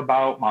care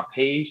about my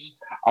pace.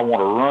 I want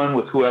to run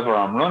with whoever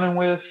I'm running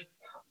with.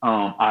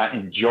 I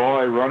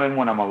enjoy running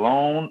when I'm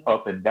alone,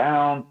 up and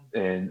down,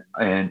 and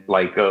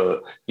like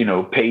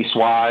pace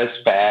wise,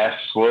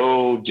 fast,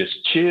 slow, just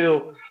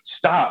chill,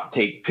 stop,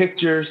 take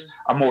pictures.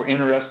 I'm more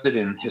interested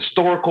in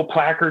historical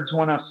placards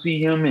when I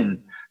see them,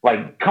 and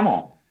like, come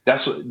on,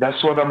 that's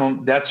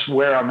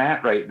where I'm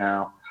at right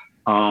now.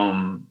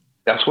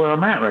 That's where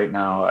I'm at right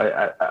now.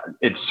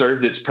 It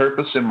served its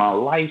purpose in my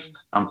life.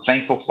 I'm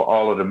thankful for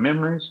all of the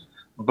memories,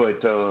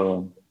 but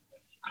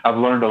I've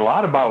learned a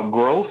lot about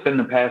growth in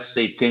the past,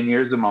 say, 10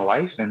 years of my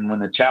life. And when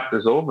the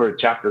chapter's over,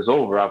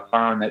 I've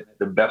found that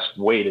the best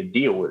way to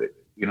deal with it,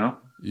 you know?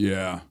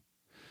 Yeah.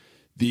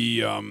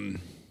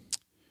 Dude,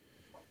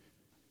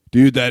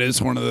 that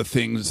is one of the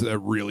things that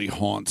really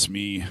haunts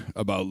me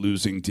about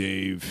losing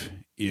Dave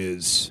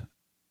is,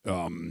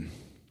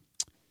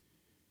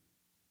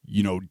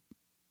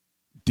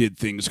 did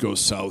things go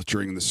south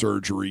during the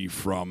surgery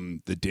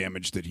from the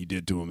damage that he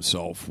did to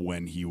himself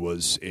when he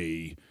was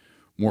a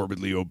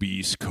morbidly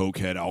obese,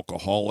 cokehead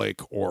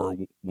alcoholic, or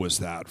was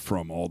that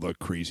from all the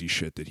crazy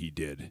shit that he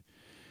did?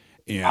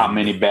 And how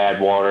many bad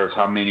waters,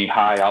 how many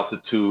high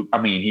altitude? I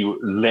mean,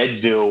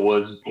 Leadville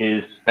was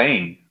his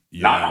thing.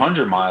 Yeah. Not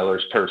 100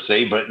 milers per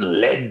se, but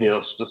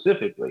Leadville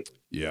specifically.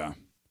 Yeah.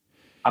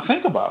 I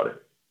think about it.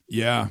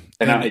 Yeah.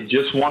 And I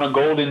just won I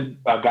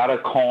got a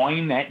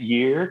coin that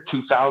year,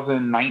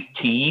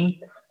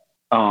 2019.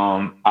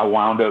 I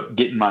wound up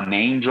getting my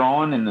name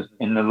drawn in the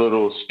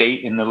little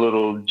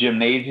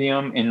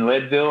gymnasium in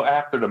Leadville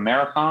after the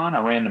marathon.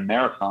 I ran the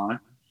marathon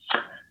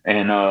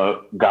and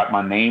got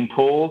my name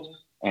pulled,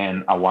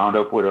 and I wound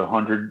up with a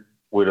 100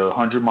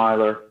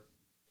 miler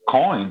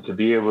coin to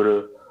be able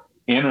to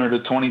enter the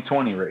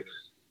 2020 race.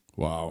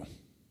 Wow.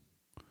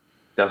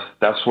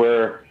 That's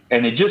where,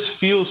 and it just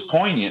feels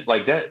poignant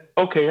like that.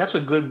 Okay, that's a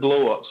good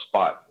blow up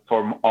spot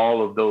for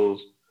all of those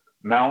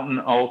mountain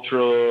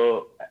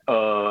ultra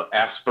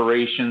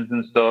aspirations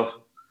and stuff.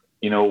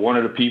 One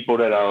of the people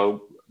that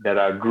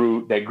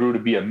grew to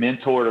be a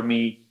mentor to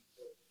me,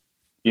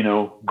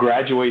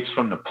 graduates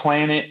from the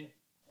planet.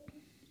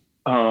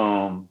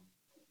 I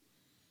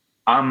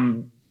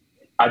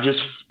just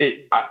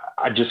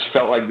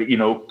felt like,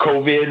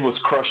 COVID was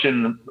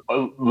crushing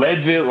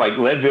Leadville. Like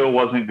Leadville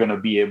wasn't going to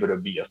be able to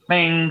be a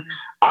thing.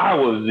 I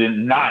was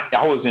in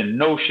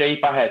no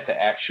shape. I had to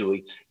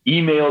actually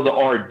email the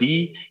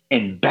RD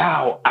and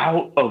bow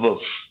out of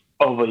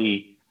a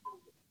lead.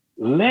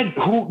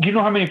 You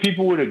know how many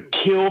people would have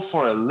killed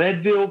for a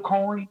Leadville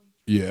coin?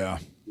 Yeah.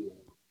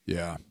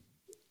 Yeah.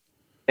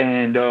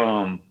 And,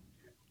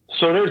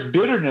 so there's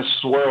bitterness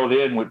swirled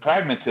in with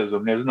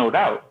pragmatism. There's no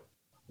doubt.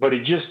 But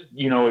it just,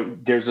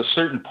 there's a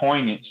certain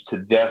poignance to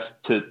death,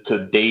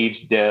 to Dave's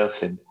death,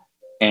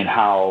 and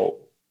how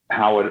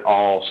it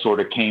all sort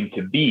of came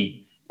to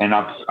be. And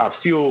I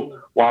feel,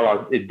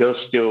 while it does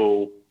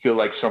still feel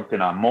like something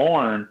I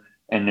mourn,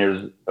 and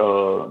there's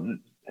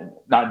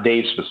not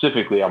Dave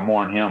specifically, I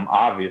mourn him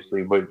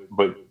obviously, but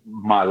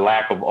my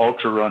lack of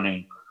ultra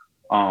running,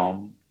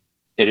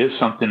 it is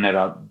something that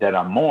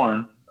I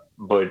mourn.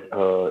 But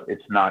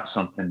it's not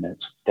something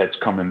that's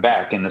coming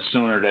back. And the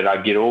sooner that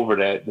I get over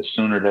that, the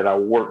sooner that I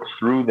work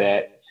through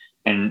that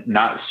and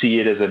not see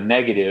it as a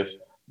negative,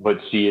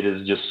 but see it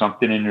as just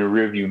something in the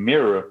rearview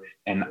mirror.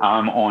 And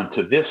I'm on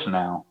to this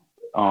now.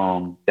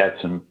 That's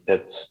the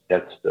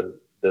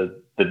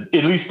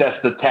at least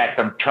that's the tact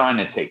I'm trying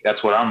to take.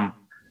 That's what I'm,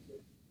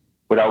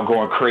 without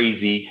going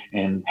crazy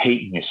and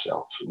hating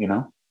yourself,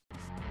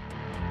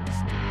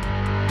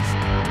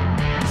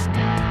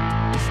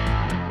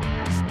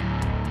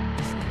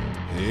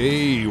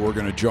 Hey, we're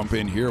going to jump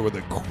in here with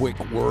a quick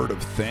word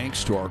of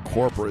thanks to our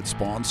corporate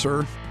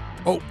sponsor.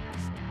 Oh,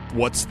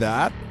 what's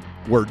that?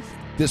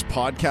 This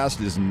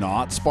podcast is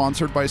not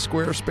sponsored by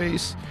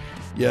Squarespace?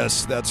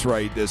 Yes, that's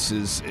right. This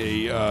is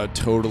a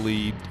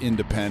totally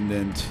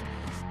independent,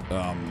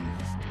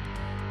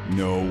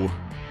 no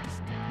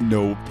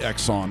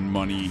Exxon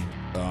money.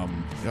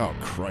 Oh,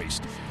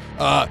 Christ.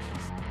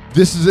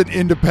 This is an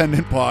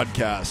independent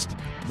podcast.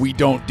 We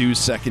don't do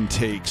second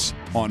takes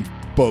on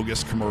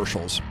bogus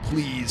commercials.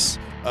 Please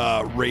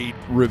rate,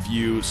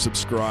 review,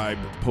 subscribe,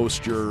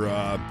 post your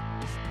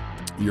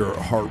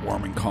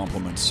heartwarming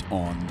compliments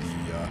on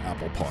the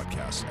Apple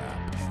Podcast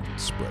app, and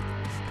spread the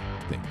word.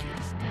 Thank you.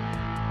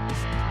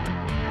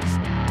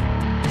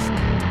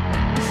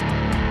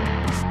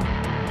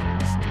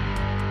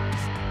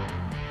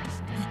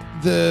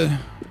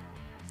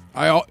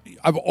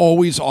 I've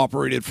always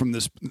operated from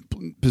this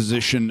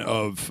position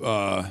of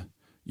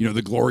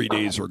the glory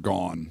days are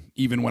gone,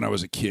 even when I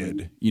was a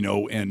kid,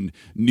 and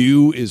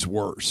new is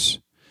worse.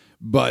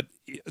 But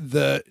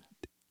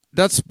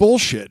that's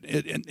bullshit.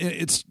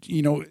 It's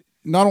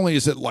not only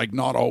is it like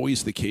not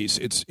always the case,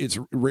 it's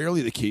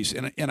rarely the case.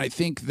 And I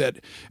think that,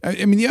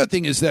 I mean, the other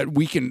thing is that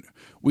we can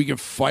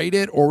fight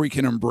it or we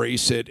can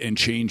embrace it, and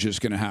change is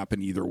going to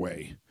happen either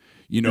way.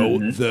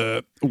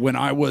 When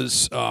I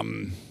was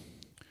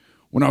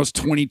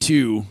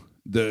 22,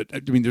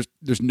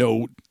 there's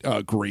no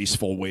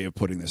graceful way of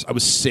putting this. I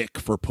was sick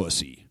for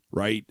pussy,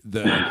 right?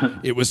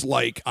 It was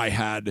like I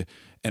had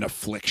an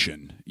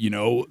affliction,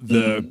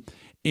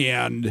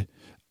 and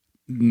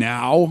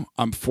now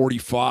I'm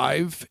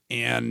 45,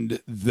 and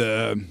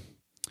there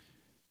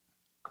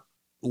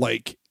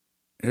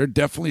are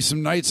definitely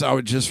some nights I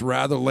would just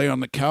rather lay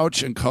on the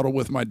couch and cuddle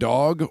with my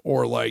dog,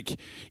 or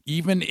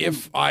even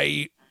if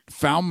I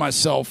found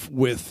myself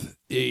with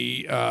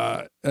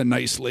a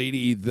nice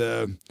lady,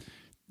 there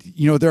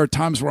are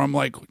times where I'm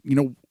like,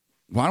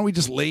 why don't we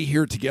just lay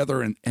here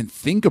together and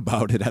think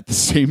about it at the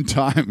same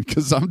time?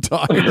 Because I'm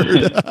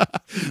tired.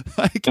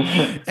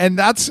 And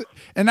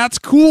that's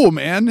cool,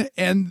 man.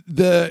 And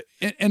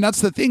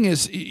that's the thing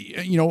is,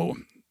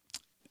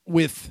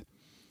 with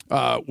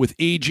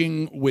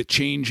aging, with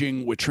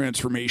changing, with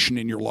transformation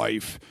in your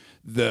life,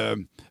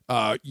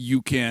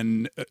 you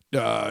can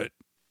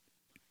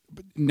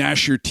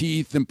gnash your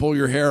teeth and pull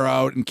your hair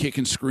out and kick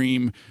and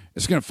scream.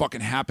 It's going to fucking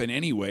happen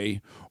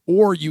anyway.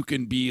 Or you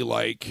can be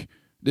like,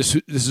 this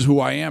is who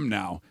I am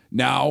now.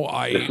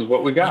 This is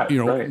what we got.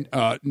 Right.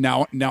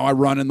 Now I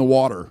run in the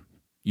water.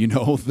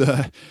 That's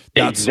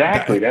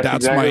exactly my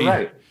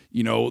right.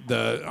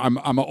 I'm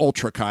an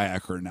ultra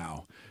kayaker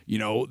now.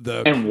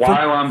 And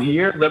while I'm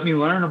here, let me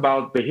learn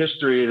about the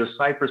history of the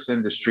cypress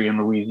industry in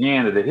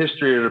Louisiana, the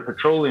history of the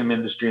petroleum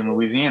industry in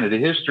Louisiana, the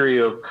history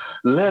of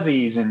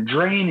levees and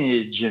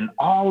drainage and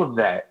all of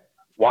that.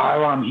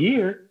 While I'm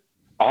here,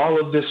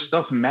 all of this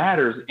stuff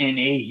matters in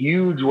a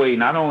huge way,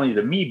 not only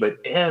to me, but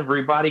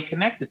everybody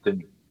connected to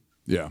me.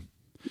 Yeah.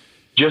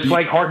 Just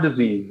like heart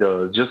disease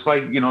does, just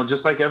like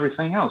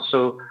everything else.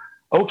 So,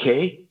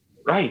 okay,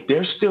 right.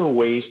 There's still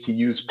ways to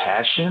use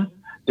passion.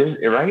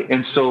 Right.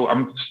 And so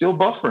I'm still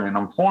buffering,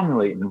 I'm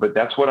formulating, but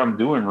that's what I'm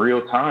doing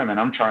real time. And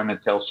I'm trying to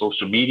tell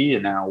social media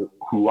now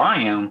who I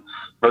am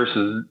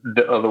versus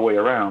the other way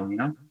around,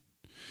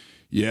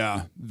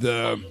 Yeah.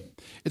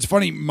 It's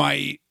funny.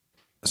 I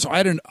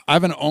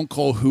have an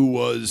uncle who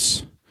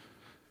was,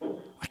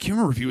 I can't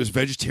remember if he was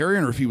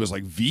vegetarian or if he was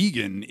like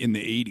vegan in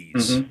the 80s.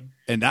 Mm-hmm.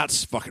 And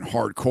that's fucking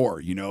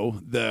hardcore,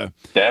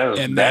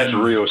 that's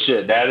real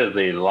shit. That is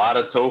a lot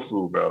of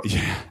tofu, bro.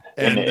 Yeah.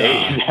 In the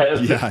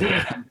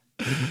 80s.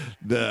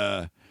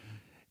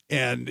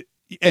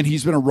 And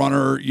he's been a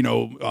runner,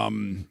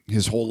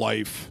 his whole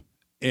life,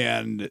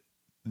 and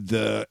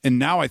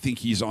now I think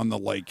he's on the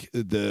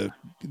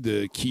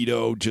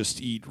keto,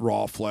 just eat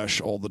raw flesh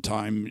all the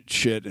time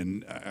shit,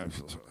 and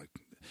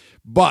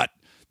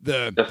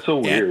that's so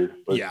weird.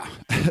 But. Yeah,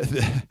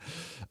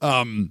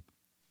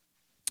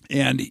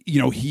 and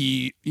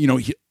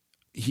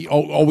he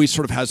always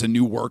sort of has a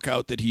new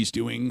workout that he's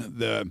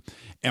doing.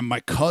 And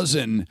my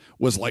cousin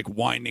was like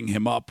winding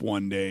him up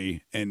one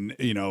day, and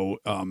he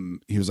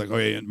was like, "Oh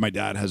yeah, my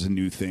dad has a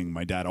new thing.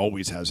 My dad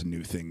always has a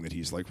new thing that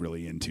he's like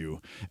really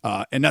into,"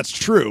 and that's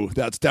true.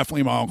 That's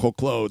definitely my Uncle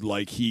Claude.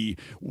 Like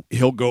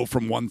he'll go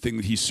from one thing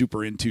that he's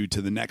super into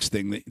to the next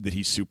thing that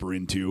he's super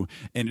into,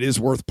 and it is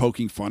worth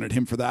poking fun at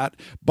him for that.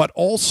 But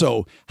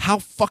also, how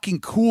fucking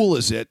cool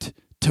is it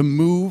to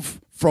move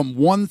from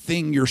one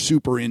thing you're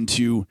super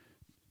into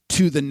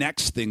to the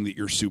next thing that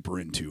you're super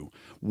into?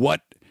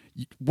 What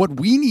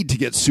we need to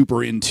get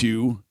super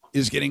into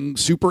is getting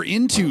super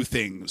into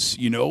things,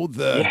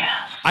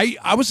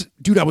 I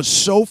was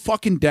so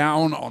fucking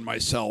down on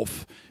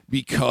myself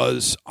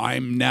because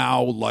I'm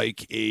now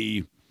like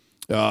a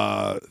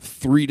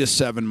 3 to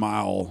 7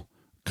 mile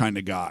kind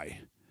of guy.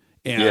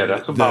 And yeah,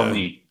 that's about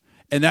me.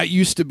 And that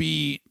used to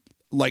be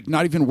like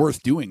not even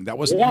worth doing. That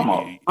wasn't warm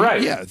up,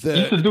 right? Yeah, used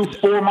to do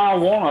 4 mile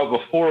warm up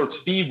before a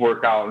speed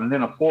workout, and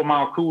then a 4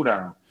 mile cool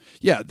down.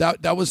 Yeah,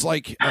 that was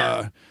like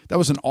that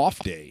was an off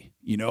day,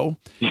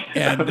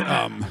 and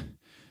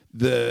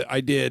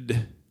I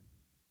did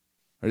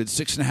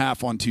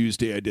 6.5 on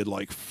Tuesday. I did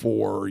like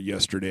 4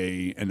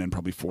 yesterday, and then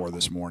probably 4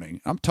 this morning.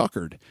 I'm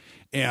tuckered,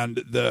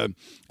 and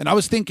I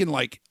was thinking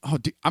like, oh,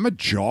 dude, I'm a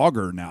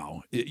jogger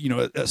now.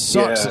 It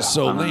sucks. It's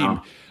so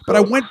lame. But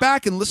I went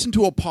back and listened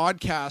to a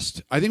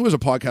podcast. I think it was a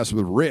podcast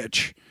with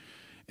Rich.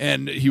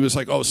 And he was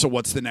like, "Oh, so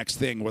what's the next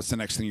thing? What's the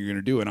next thing you're going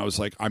to do?" And I was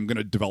like, "I'm going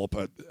to develop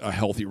a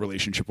healthy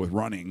relationship with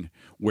running."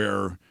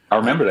 Where I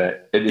remember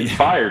that it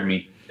inspired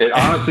me. It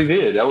honestly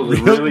did. That was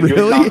a really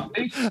good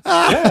conversation.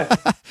 Yeah.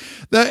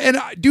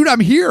 Dude,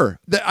 I'm here.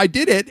 I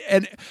did it,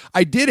 and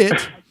I did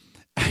it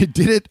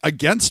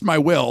against my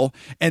will,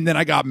 and then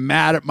I got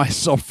mad at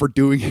myself for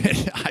doing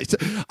it.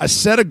 I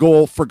set a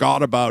goal,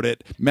 forgot about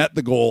it, met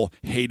the goal,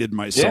 hated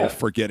myself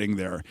for getting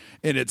there.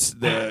 And it's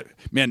that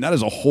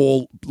is a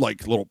whole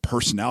like little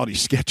personality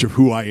sketch of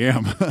who I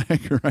am,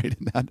 right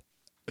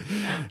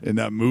in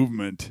that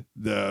movement.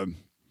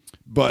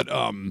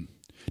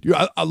 Dude,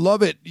 I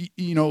love it.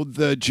 You know,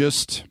 the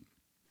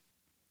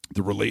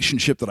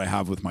relationship that I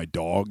have with my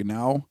dog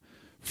now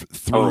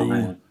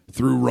through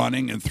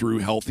running and through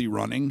healthy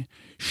running.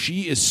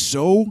 She is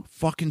so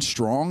fucking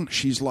strong.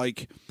 She's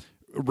like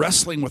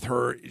wrestling with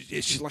her.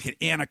 She's like an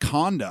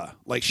anaconda.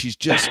 Like she's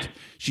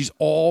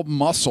all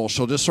muscle.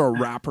 She'll just sort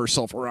of wrap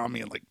herself around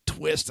me and like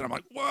twist. And I'm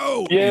like,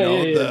 whoa,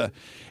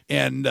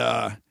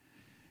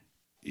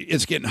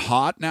 it's getting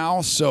hot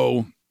now.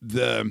 So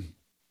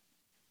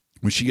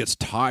when she gets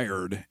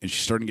tired and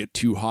she's starting to get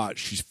too hot,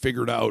 she's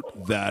figured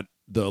out that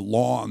the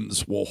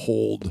lawns will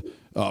hold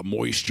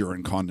moisture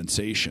and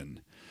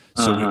condensation.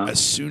 So as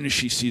soon as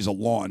she sees a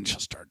lawn, she'll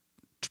start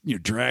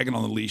dragging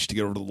on the leash to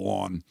get over to the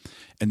lawn,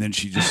 and then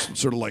she just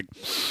sort of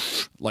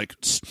like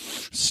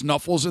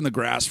snuffles in the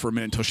grass for a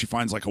minute until she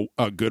finds like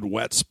a good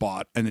wet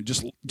spot, and then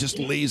just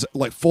lays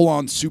like full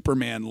on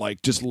Superman,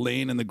 like just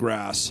laying in the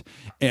grass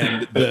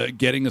and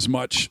getting as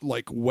much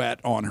like wet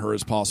on her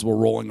as possible,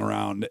 rolling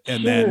around,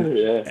 and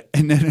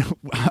then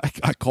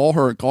I call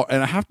her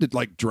and I have to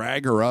like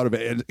drag her out of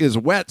it. It is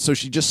wet, so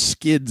she just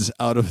skids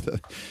out of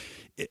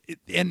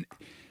and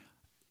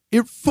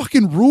it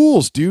fucking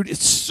rules, dude.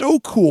 It's so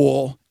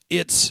cool.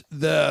 It's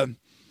the,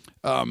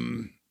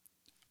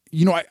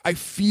 I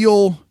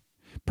feel,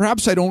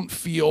 perhaps I don't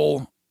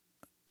feel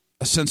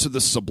a sense of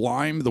the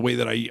sublime the way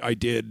that I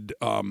did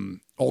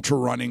ultra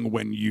running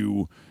when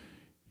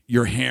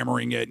you're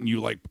hammering it and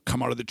you like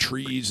come out of the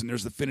trees and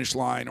there's the finish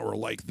line, or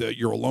like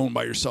you're alone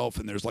by yourself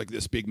and there's like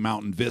this big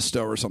mountain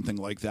vista or something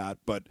like that.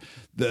 But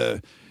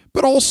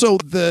also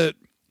the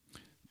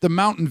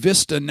mountain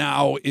vista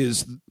now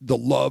is the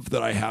love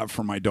that I have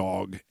for my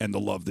dog and the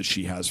love that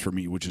she has for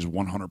me, which is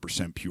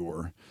 100%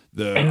 pure.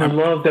 The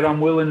love that I'm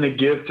willing to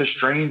give to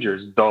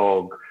strangers,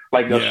 dog,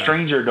 like a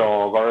stranger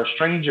dog or a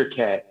stranger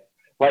cat.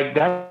 Like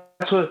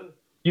that's what,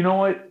 you know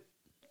what?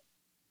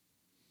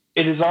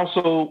 It has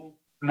also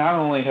not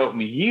only helped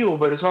me heal,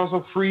 but it's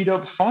also freed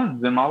up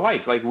funds in my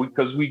life. Like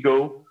because we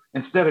go,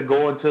 instead of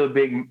going to a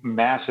big,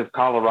 massive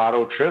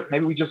Colorado trip,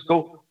 maybe we just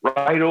go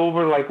right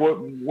over, like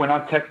when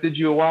I texted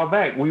you a while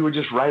back, we were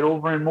just right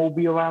over in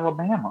Mobile,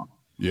 Alabama.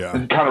 Yeah.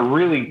 And kind of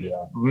really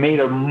made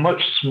a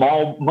much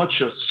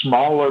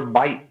smaller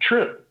bite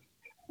trip.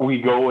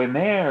 We go in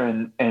there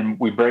and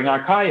we bring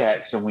our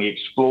kayaks and we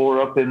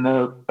explore up in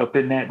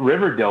that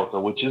river delta,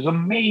 which is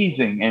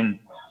amazing.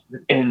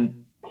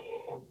 And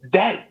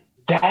that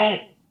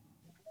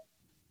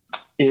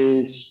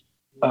is,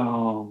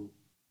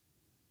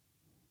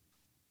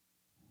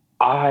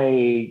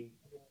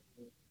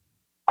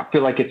 I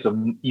feel like it's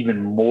an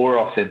even more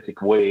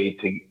authentic way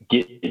to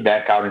get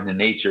back out into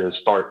nature and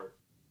start,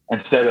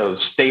 instead of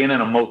staying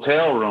in a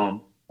motel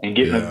room and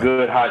getting a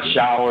good hot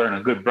shower and a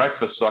good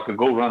breakfast so I could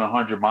go run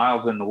 100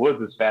 miles in the woods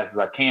as fast as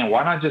I can.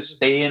 Why not just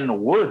stay in the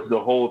woods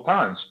the whole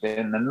time,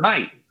 spend the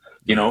night,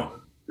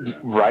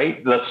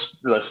 right? Let's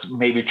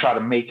maybe try to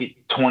make it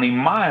 20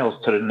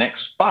 miles to the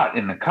next spot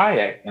in the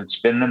kayak and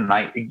spend the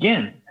night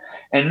again.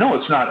 And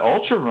no, it's not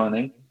ultra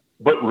running,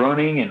 but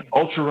running and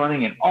ultra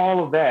running and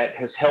all of that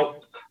has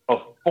helped a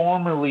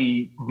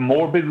formerly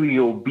morbidly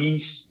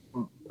obese,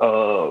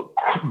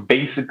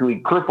 basically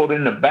crippled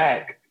in the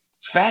back,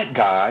 fat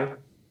guy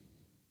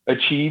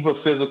achieve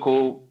a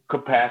physical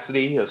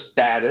capacity, a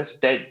status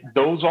that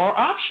those are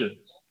options.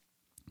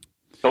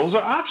 Those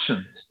are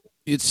options.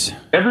 It's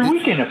every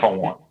weekend if I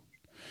want.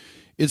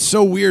 It's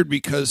so weird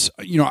because,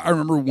 I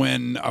remember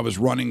when I was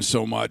running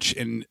so much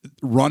and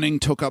running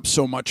took up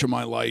so much of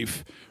my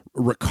life,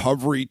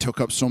 recovery took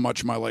up so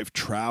much of my life,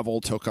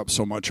 travel took up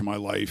so much of my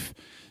life.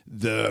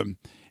 And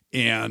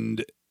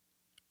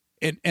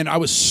I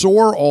was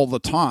sore all the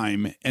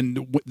time.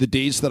 And the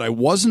days that I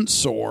wasn't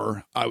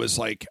sore, I was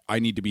like, I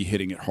need to be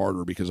hitting it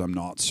harder because I'm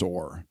not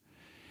sore.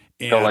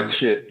 And felt like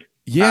shit.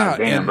 Yeah.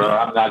 Damn, bro,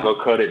 I'm not going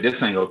to cut it. This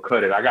ain't going to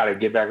cut it. I got to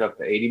get back up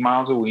to 80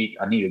 miles a week.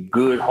 I need a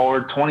good,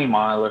 hard 20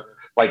 miler.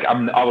 Like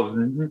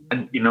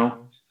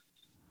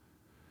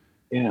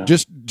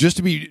just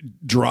to be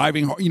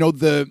driving,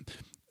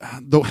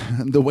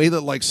 the way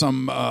that like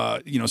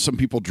some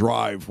people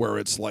drive, where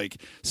it's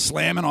like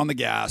slamming on the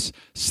gas,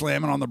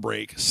 slamming on the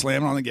brake,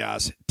 slamming on the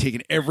gas,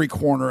 taking every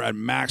corner at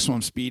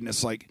maximum speed. And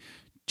it's like,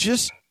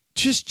 just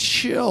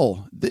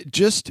chill.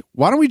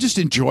 Why don't we just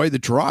enjoy the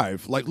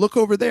drive? Like, look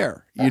over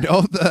there,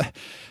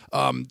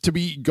 to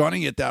be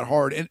gunning it that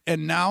hard.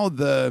 And now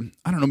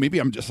I don't know, maybe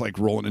I'm just like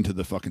rolling into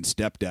the fucking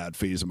stepdad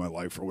phase of my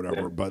life or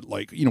whatever. But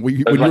like, when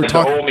you were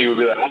talking, homie would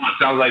be like,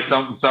 sounds like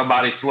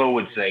somebody slow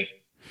would say.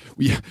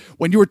 Yeah,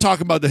 when you were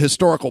talking about the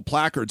historical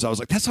placards, I was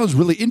like, that sounds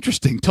really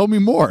interesting. Tell me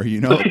more,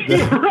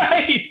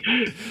 Right.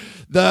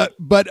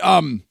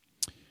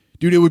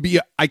 Dude, it would be,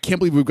 I can't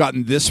believe we've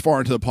gotten this far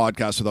into the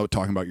podcast without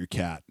talking about your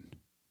cat.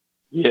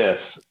 Yes.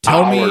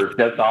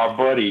 That's our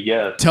buddy.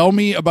 Yes. Tell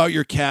me about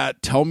your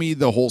cat. Tell me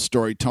the whole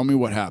story. Tell me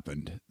what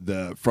happened.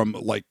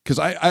 Cause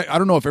I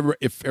don't know if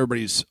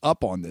everybody's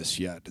up on this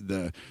yet.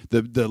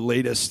 The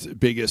latest,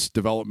 biggest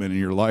development in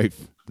your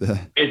life.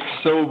 It's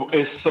so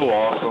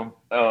awesome.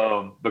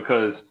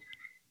 Because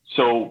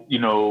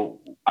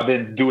I've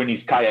been doing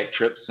these kayak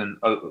trips and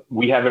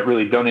we haven't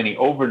really done any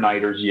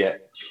overnighters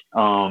yet.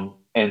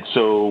 And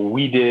so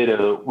we did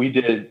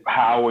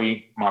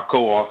Howie, my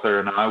co-author,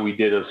 and we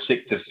did a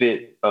sick to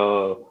fit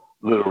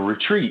little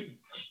retreat.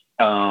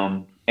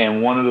 And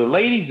one of the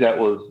ladies that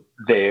was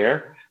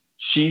there,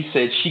 she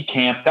said she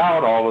camped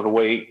out all of the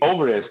way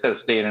over there instead of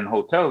staying in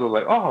hotels. I was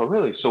like, oh,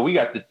 really? So we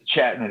got to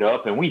chatting it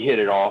up and we hit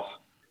it off.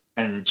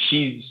 And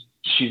she's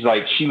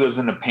like, she lives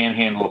in the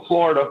panhandle of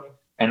Florida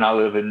and I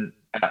live in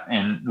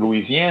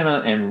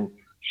Louisiana, and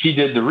she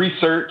did the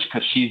research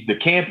because she's the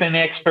camping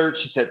expert.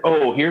 She said,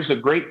 oh, here's a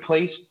great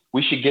place.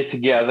 We should get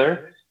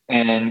together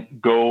and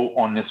go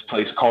on this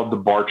place called the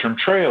Bartram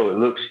Trail. It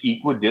looks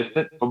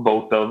equidistant for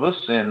both of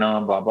us and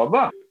blah, blah,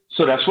 blah.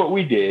 So that's what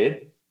we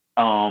did.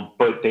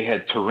 But they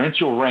had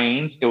torrential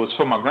rains. It was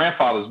for my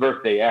grandfather's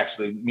birthday,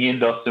 actually. Me and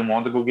Dustin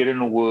wanted to go get in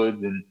the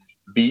woods and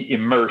be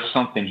immersed,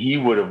 something he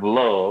would have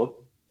loved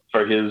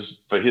for his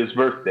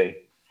birthday.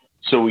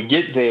 So we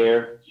get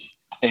there.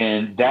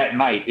 And that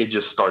night, it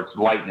just starts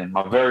lightning.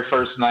 My very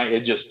first night,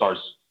 it just starts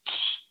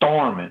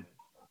storming.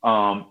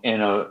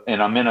 And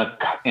I'm in a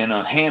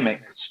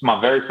hammock. It's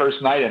my very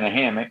first night in a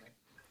hammock.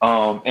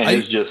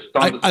 It's just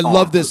I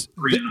love this.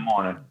 3 in the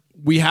morning.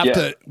 We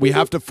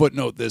have to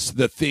footnote this.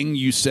 The thing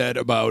you said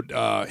about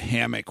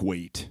hammock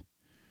weight.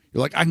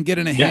 You're like, I can get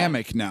in a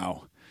hammock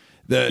now.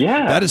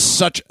 That is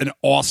such an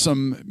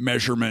awesome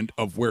measurement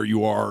of where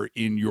you are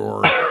in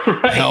your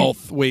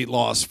health, weight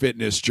loss,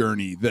 fitness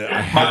journey.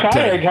 My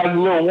kayak has a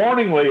little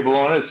warning label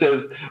on it. It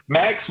says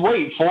max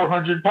weight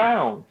 400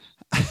 pounds.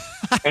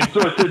 And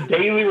so it's a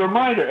daily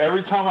reminder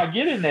every time I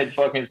get in that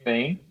fucking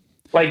thing.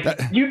 Like,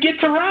 you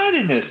get to ride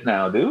in this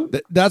now, dude.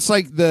 That's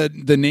like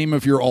the name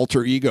of your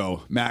alter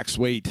ego, Max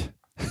Weight.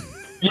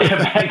 Yeah,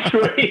 Max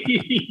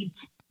Weight.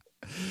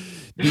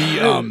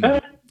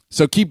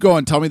 So keep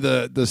going. Tell me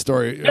the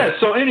story. Yeah.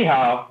 So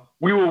anyhow,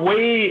 we were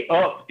way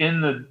up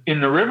in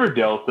the river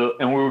delta,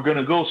 and we were going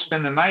to go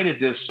spend the night at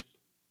this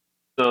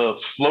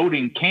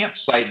floating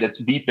campsite that's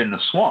deep in the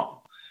swamp.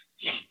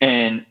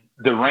 And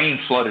the rain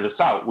flooded us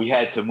out. We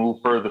had to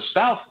move further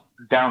south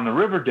down the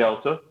river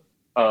delta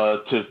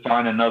to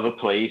find another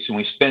place. And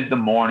we spent the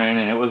morning,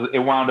 and it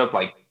wound up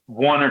like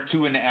 1 or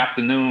 2 in the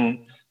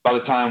afternoon by the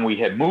time we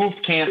had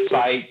moved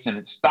campsites and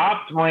it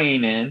stopped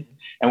raining.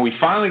 And we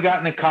finally got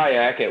in a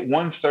kayak at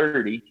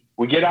 1:30.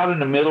 We get out in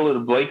the middle of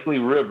the Blakely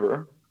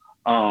River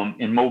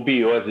in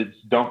Mobile as it's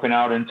dumping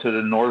out into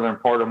the northern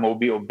part of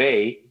Mobile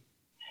Bay.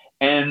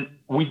 And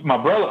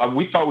my brother,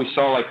 we thought we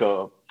saw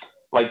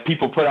like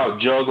people put out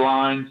jug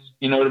lines.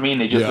 You know what I mean?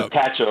 They just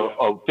attach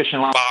a fishing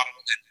line.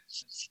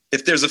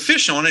 If there's a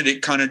fish on it,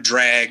 it kind of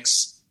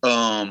drags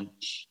on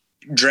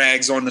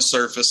the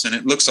surface and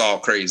it looks all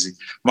crazy.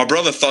 My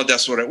brother thought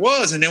that's what it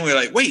was. And then we were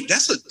like, wait,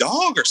 that's a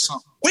dog or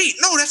something. Wait,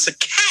 no, that's a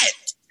cat.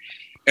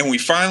 And we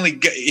finally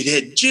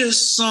it had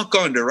just sunk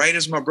under right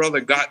as my brother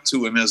got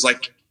to him. It was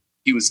like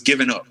he was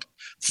giving up.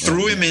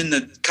 Threw him in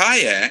the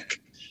kayak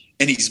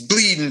and he's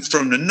bleeding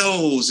from the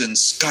nose and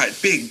got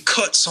big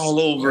cuts all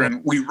over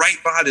him. We right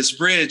by this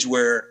bridge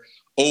where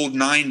Old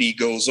 90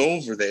 goes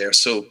over there.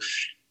 So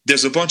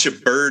there's a bunch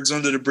of birds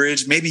under the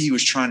bridge. Maybe he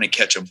was trying to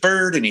catch a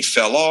bird and he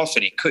fell off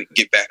and he couldn't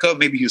get back up.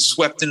 Maybe he was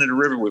swept into the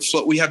river with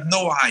float. We have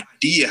no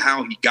idea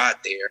how he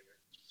got there.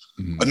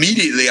 Mm-hmm.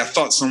 Immediately, I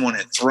thought someone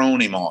had thrown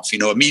him off.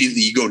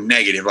 Immediately you go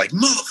negative, like,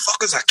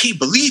 motherfuckers, I can't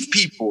believe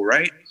people,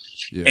 right?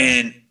 Yeah.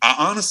 And I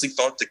honestly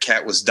thought the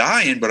cat was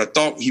dying, but I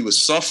thought he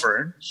was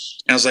suffering.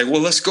 And I was like,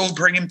 well, let's go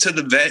bring him to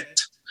the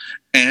vet.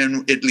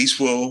 And at least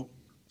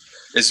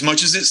as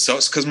much as it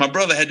sucks, because my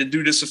brother had to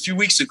do this a few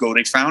weeks ago.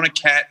 They found a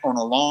cat on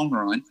a long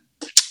run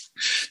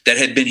that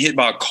had been hit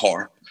by a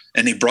car,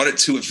 and they brought it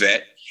to a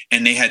vet,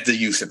 and they had to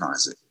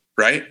euthanize it,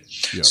 right?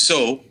 Yep.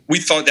 So we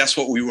thought that's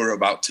what we were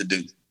about to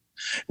do.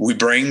 We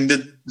bring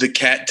the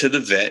cat to the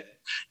vet,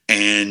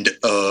 and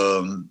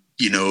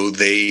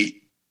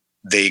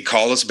they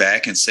call us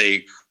back and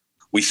say,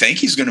 we think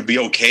he's going to be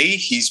okay.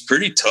 He's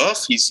pretty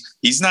tough.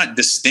 He's not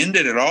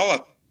distended at all.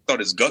 I thought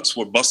his guts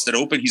were busted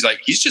open. He's like,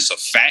 he's just a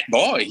fat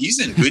boy. He's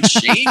in good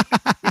shape.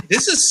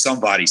 This is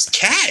somebody's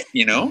cat,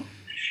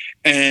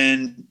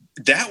 And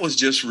that was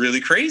just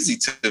really crazy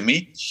to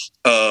me.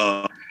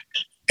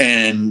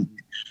 And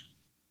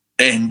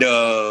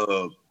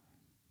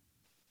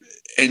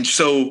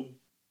so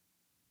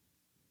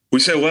we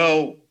said,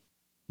 well,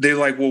 they're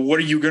like, well, what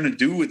are you going to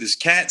do with this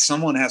cat?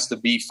 Someone has to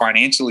be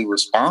financially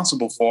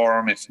responsible for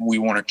him if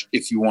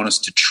you want us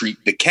to treat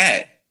the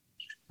cat.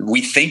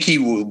 We think he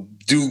will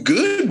do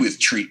good with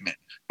treatment.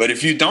 But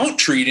if you don't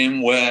treat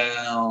him,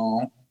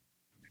 well,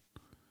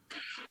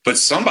 but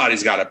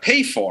somebody's got to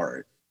pay for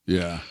it.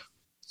 Yeah.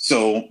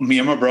 So me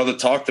and my brother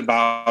talked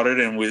about it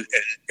and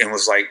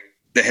was like,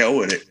 the hell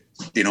with it.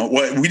 You know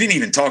what? We didn't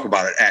even talk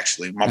about it.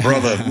 Actually, my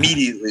brother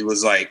immediately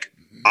was like,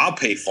 I'll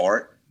pay for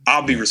it.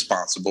 I'll be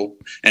responsible.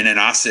 And then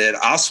I said,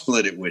 I'll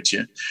split it with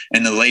you.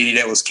 And the lady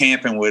that was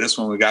camping with us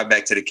when we got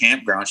back to the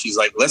campground, she's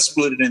like, let's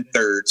split it in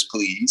thirds,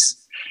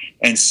 please.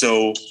 And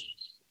so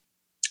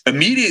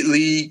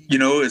immediately, you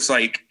know, it's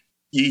like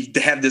you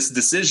have this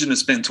decision to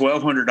spend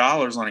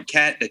 $1,200 on a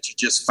cat that you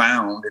just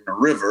found in a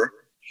river.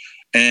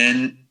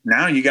 And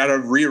now you got to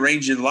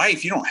rearrange your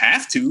life. You don't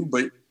have to,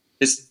 but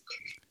it's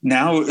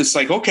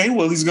like, okay,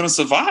 well, he's going to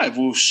survive.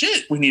 Well,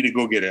 shit, we need to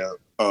go get a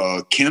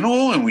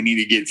kennel, and we need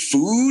to get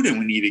food, and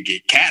we need to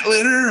get cat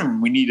litter,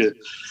 and we need to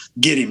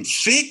get him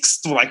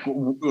fixed. And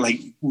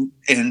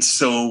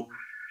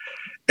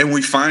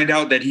we find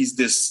out that he's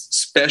this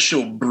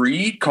special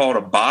breed called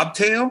a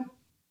bobtail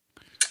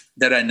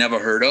that I never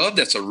heard of.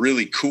 That's a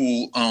really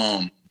cool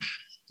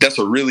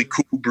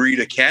breed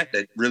of cat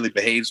that really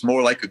behaves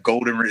more like a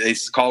they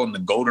call him the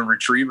golden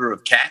retriever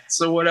of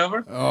cats or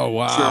whatever. Oh,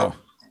 wow.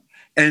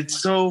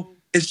 So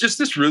it's just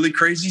this really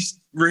crazy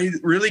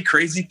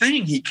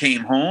thing. He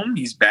came home.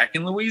 He's back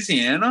in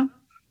Louisiana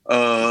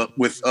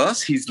with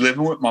us. He's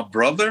living with my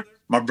brother.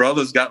 My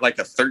brother's got like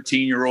a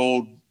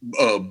 13-year-old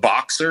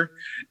boxer,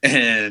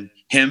 and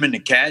him and the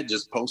cat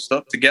just post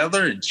up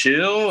together and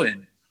chill.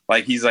 And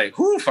like, he's like,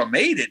 "Oof, I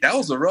made it. That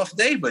was a rough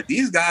day, but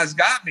these guys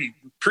got me.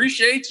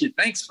 Appreciate you.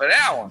 Thanks for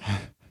that one."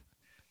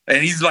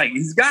 And he's like,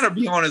 he's got to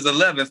be on his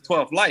 11th,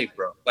 12th life,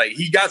 bro. Like,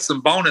 he got some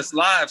bonus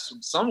lives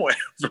from somewhere.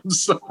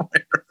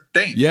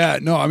 Dang. Yeah,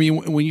 no, I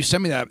mean, when you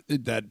sent me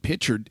that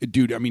picture,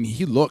 dude, I mean,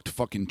 he looked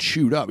fucking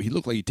chewed up. He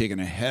looked like he'd taken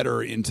a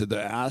header into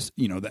the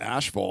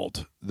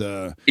asphalt.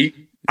 His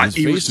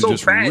face was so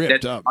just bad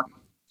ripped that up.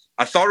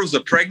 I thought it was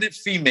a pregnant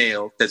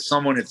female that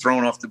someone had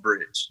thrown off the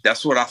bridge.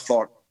 That's what I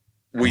thought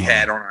we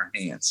had on our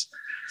hands.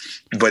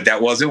 But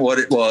that wasn't what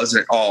it was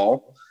at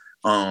all.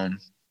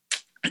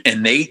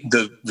 And the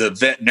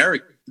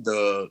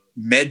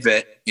med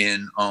vet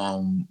in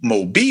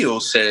Mobile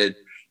said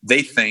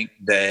they think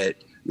that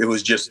it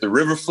was just the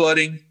river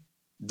flooding.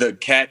 The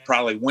cat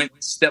probably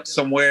stepped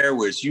somewhere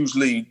where it's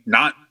usually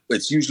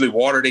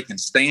water they can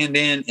stand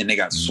in, and they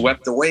got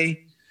swept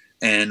away,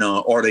 and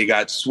or they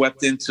got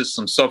swept into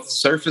some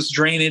surface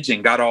drainage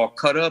and got all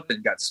cut up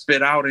and got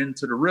spit out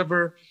into the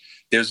river.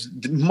 There's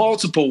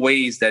multiple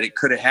ways that it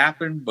could have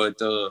happened,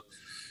 but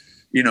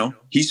you know,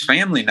 he's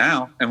family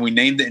now, and we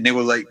named it. And they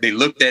were like, they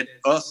looked at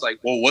us like,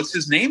 well, what's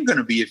his name going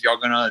to be if y'all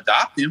going to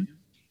adopt him?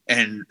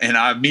 And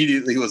I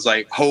immediately was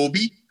like,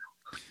 Hobie,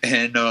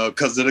 and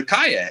because of the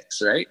kayaks,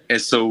 right?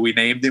 And so we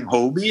named him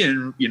Hobie,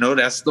 and you know,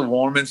 that's the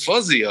warm and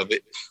fuzzy of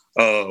it.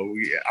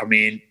 I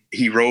mean,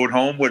 he rode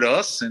home with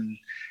us, and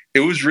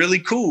it was really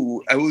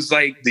cool. It was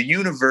like the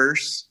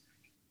universe,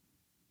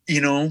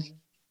 you know,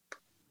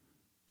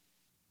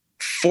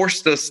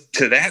 forced us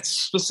to that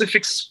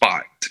specific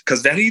spot,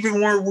 because that even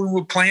where we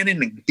were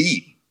planning to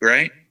be,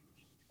 right?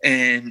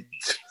 And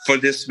for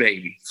this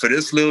baby, for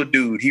this little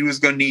dude, he was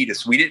going to need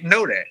us. We didn't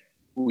know that.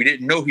 We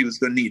didn't know he was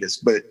going to need us,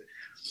 but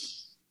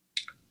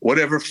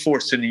whatever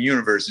force in the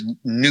universe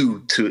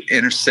knew to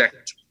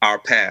intersect our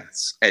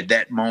paths at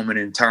that moment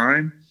in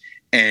time.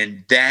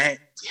 And that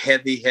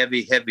heavy,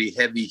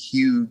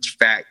 huge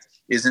fact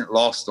isn't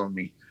lost on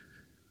me.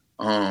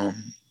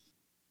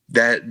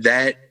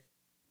 That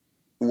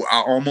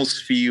I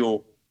almost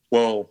feel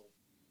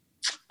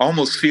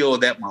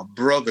that my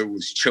brother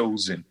was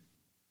chosen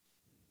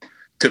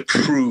to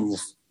prove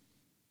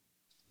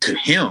to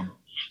him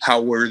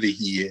how worthy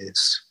he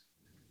is,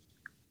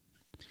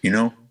 you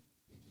know?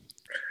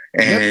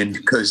 And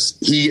because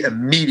he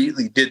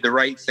immediately did the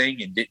right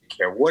thing and didn't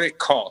care what it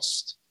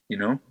cost, you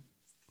know?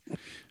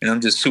 And I'm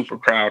just super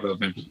proud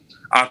of him.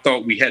 I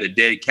thought we had a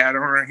dead cat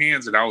on our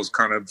hands, and I was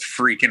kind of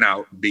freaking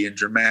out, being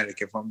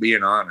dramatic, if I'm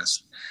being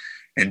honest.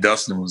 And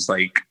Dustin was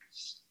like,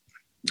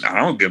 I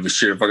don't give a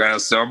shit if I got to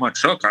sell my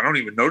truck. I don't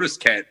even know this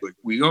cat, but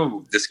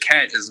this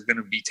cat is going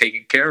to be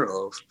taken care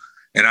of.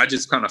 And I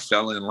just kind of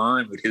fell in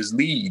line with his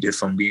lead,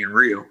 if I'm being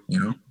real, you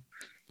know?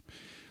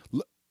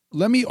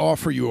 Let me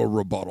offer you a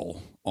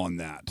rebuttal on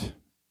that.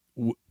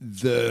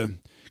 Because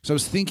I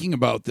was thinking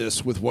about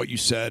this with what you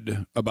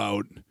said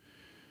about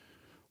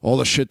all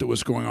the shit that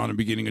was going on in the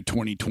beginning of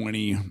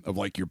 2020, of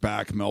like your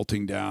back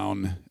melting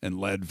down and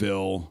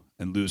Leadville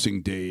and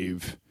losing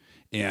Dave.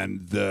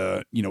 And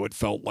it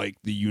felt like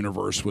the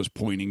universe was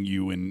pointing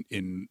you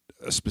in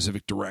a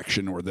specific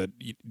direction, or that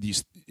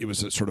it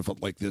was a sort of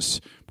like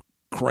this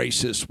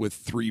crisis with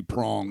three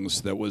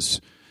prongs that was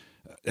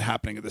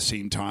happening at the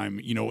same time,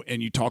 you know.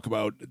 And you talk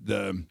about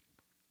the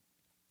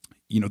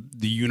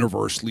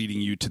universe leading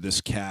you to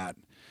this cat.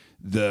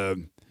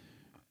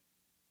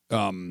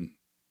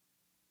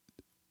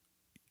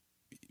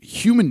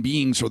 Human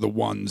beings are the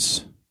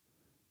ones.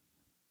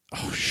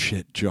 Oh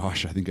shit,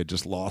 Josh, I think I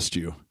just lost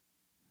you.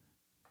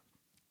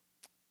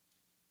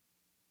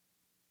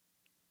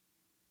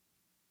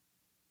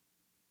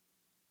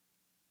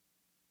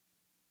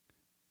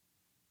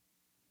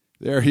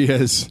 There he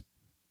is.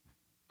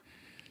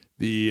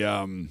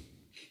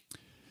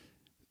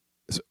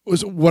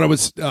 what I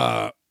was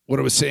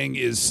saying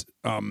is,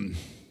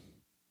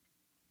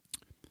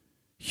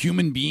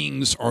 human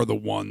beings are the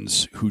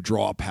ones who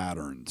draw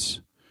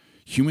patterns.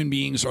 Human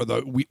beings are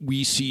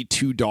we see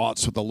two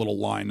dots with a little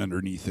line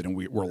underneath it, and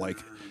we're like,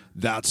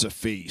 that's a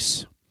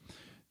face.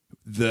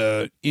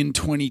 In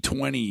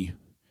 2020,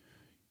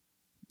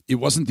 it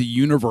wasn't the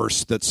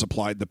universe that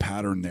supplied the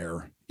pattern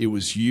there. It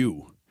was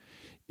you.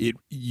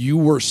 You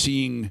were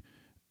seeing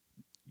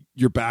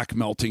your back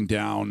melting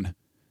down,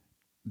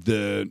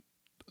 the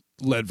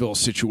Leadville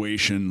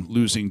situation,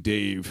 losing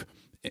Dave,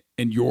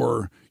 and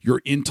your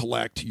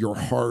intellect, your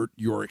heart,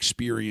 your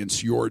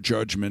experience, your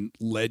judgment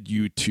led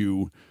you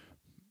to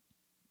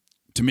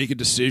make a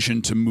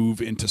decision to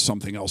move into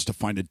something else, to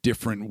find a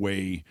different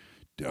way,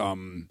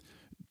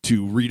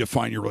 to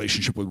redefine your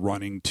relationship with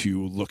running,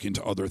 to look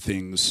into other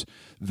things.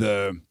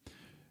 The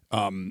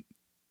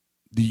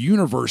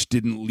universe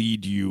didn't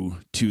lead you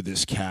to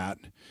this cat.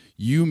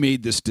 You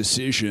made this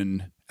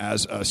decision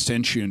as a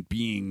sentient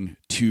being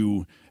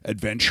to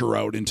adventure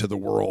out into the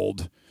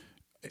world.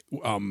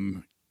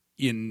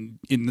 In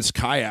this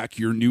kayak,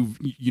 your new,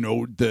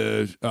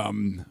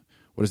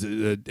 what is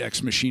it, the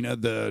Ex Machina,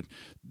 the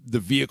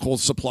vehicle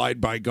supplied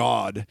by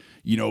God,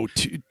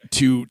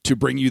 to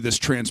bring you this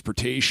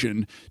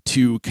transportation,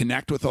 to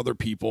connect with other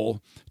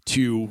people,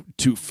 to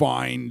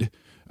find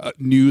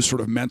new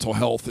sort of mental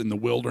health in the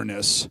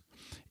wilderness.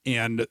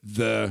 And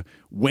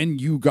when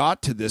you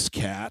got to this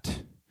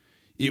cat,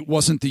 it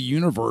wasn't the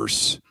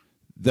universe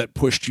that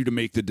pushed you to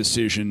make the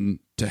decision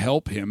to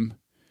help him.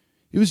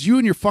 It was you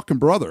and your fucking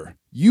brother.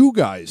 You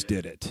guys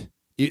did it.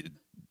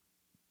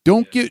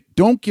 Don't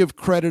give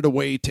credit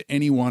away to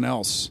anyone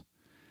else.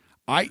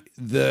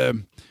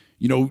 You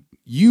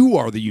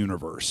are the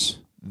universe.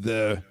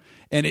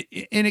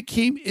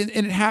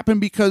 It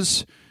happened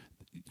because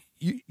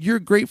you're a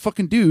great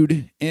fucking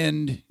dude,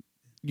 and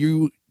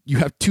you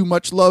have too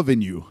much love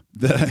in you.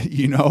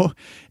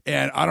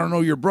 And I don't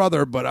know your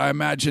brother, but I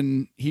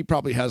imagine he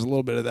probably has a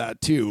little bit of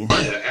that too.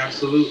 Yeah,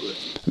 absolutely.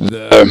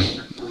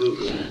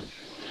 Absolutely.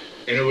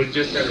 And it was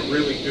just at a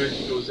really good.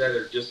 It was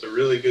at just a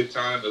really good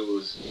time. It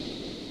was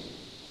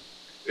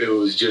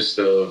just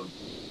it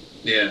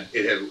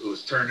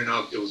was turning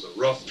out. It was a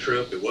rough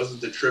trip. It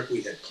wasn't the trip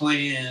we had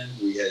planned.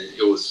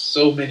 It was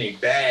so many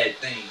bad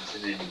things,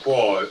 and then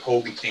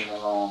Kobe came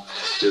along. And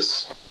it's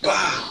just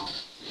wow.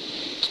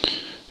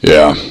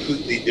 Yeah.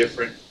 Completely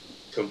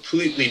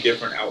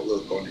different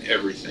outlook on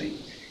everything.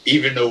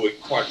 Even though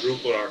it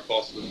quadrupled our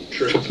cost of the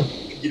trip,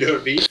 you know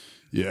what I mean?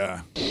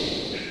 Yeah. But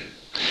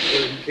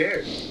who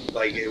cares?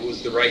 Like, it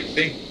was the right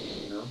thing,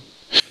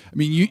 I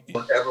mean, you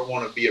don't ever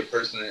want to be a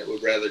person that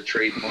would rather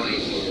trade money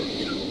for,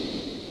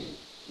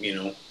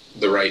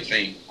 the right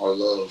thing or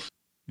love.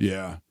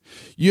 Yeah.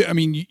 Yeah. I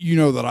mean, you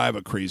know that I have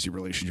a crazy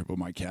relationship with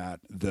my cat.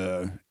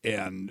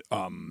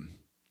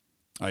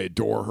 I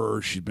adore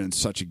her. She's been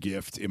such a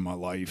gift in my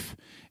life.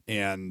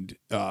 And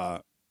we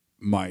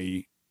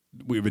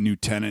have a new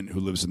tenant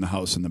who lives in the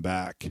house in the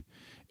back,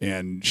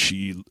 and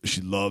she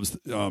loves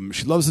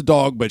the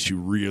dog, but she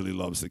really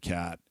loves the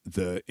cat.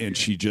 And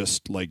she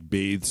just like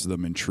bathes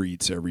them in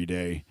treats every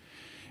day.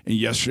 And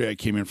yesterday I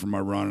came in from my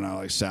run, and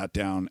I sat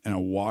down and I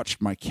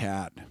watched my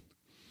cat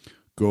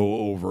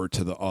go over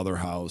to the other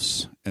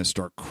house and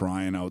start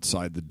crying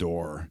outside the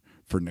door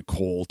for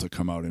Nicole to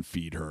come out and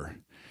feed her.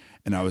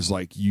 And I was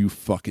like, you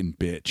fucking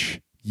bitch.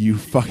 You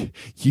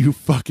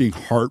fucking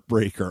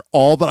heartbreaker.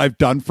 All that I've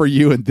done for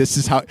you, and this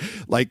is how,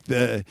 but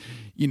that's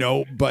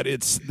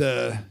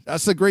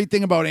the great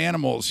thing about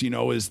animals,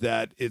 is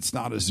that it's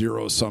not a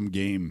zero-sum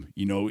game.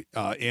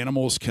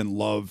 Animals can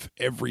love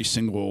every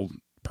single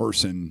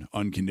person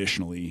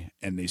unconditionally,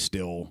 and they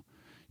still,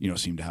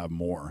 seem to have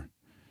more.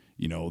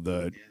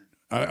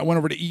 I went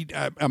over to eat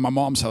at my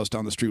mom's house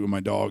down the street with my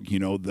dog.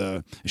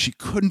 She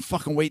couldn't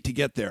fucking wait to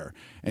get there,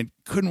 and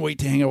couldn't wait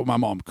to hang out with my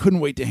mom. Couldn't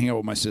wait to hang out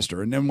with my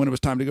sister. And then when it was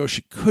time to go,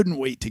 she couldn't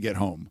wait to get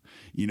home.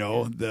 She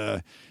was,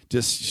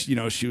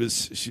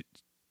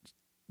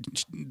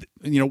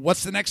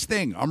 what's the next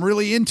thing? I'm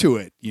really into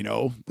it.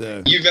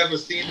 You've ever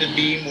seen the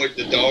meme with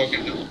the dog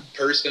and the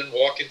person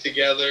walking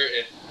together,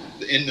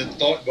 and in the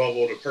thought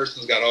bubble, the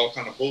person's got all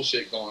kind of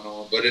bullshit going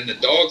on, but in the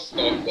dog's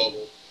thought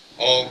bubble,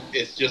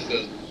 it's just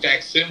a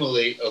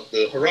facsimile of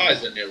the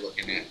horizon they're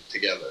looking at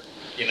together,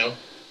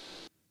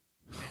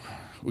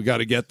 We got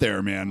to get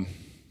there, man.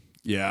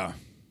 Yeah.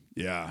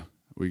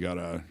 We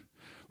gotta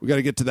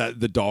get to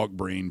the dog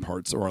brain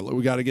parts, or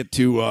we got to get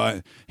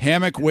to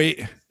hammock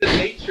weight. The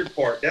nature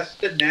part. I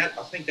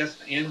think that's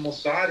the animal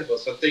side of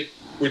us. I think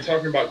we're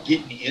talking about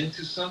getting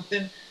into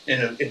something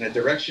in a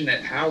direction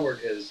that Howard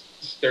has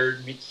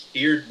steered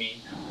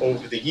me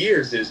over the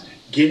years, is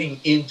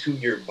getting into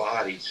your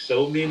body.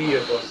 So many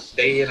of us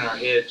stay in our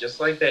head, just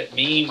like that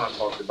meme I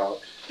talked about.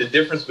 The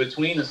difference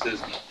between us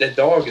is that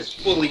dog is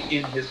fully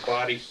in his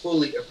body,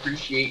 fully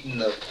appreciating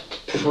the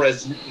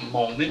present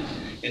moment,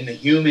 and the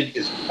human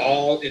is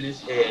all in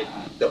his head.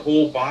 The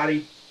whole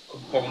body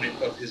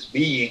component of his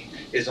being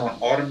is on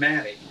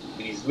automatic,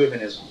 and he's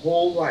living his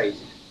whole life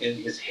in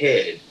his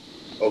head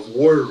of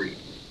worry.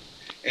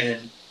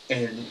 And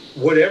and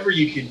whatever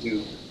you can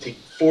do to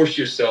force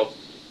yourself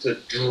to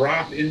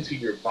drop into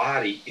your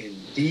body and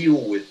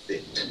deal with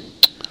it.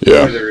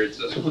 Yeah. Whether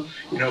it's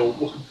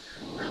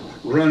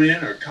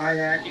running or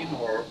kayaking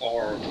or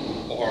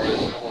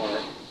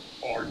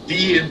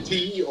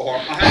DMT or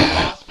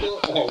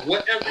ayahuasca or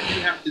whatever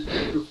you have to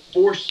do to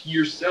force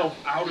yourself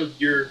out of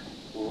your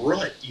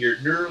rut, your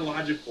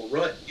neurological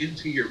rut,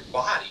 into your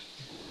body.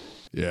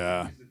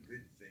 Yeah. Is a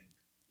good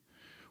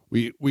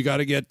thing. We got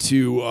to get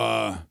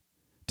to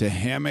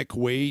hammock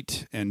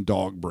weight and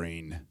dog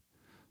brain.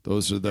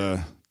 Those are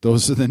the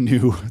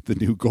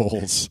new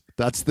goals.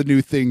 That's the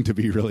new thing to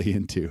be really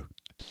into.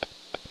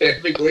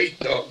 Hammock weight,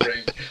 dog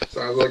brain.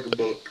 Sounds like a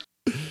book.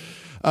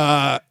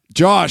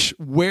 Josh,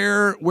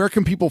 where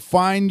can people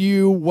find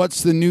you?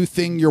 What's the new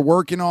thing you're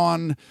working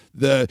on?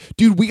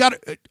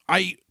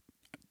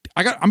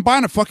 I'm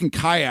buying a fucking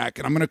kayak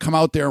and I'm going to come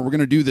out there and we're going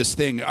to do this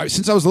thing.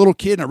 Since I was a little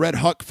kid and I read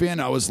Huck Finn,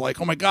 I was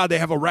like, oh my God, they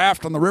have a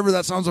raft on the river.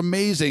 That sounds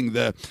amazing.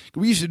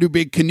 We used to do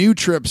big canoe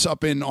trips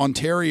up in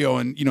Ontario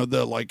and,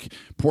 the like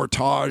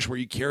portage where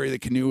you carry the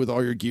canoe with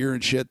all your gear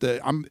and shit.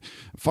 I'm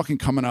fucking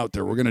coming out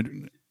there. We're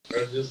going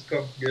to just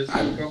come visit.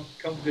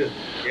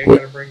 You ain't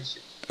got to bring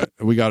shit.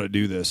 We got to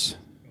do this.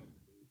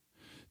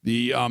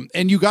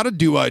 And you got to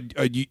do a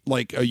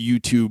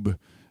YouTube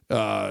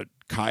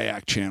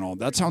kayak channel.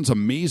 That sounds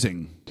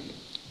amazing.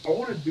 I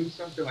want to do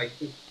something like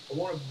this. I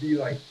want to be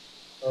like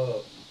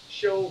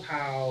show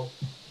how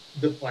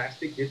the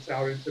plastic gets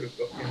out into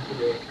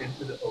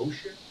the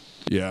ocean.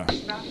 Yeah.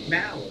 It's not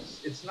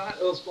malice. It's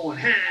not us going,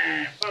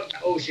 fuck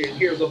the ocean,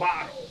 here's a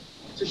bottle.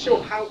 To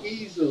show how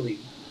easily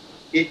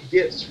it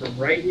gets from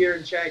right here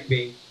in Chack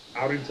Bay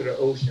out into the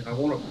ocean. I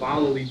want to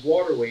follow these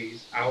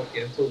waterways out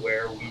into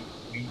where we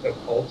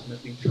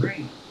ultimately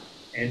train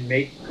and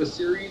make a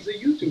series of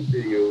YouTube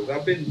videos.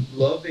 I've been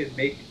loving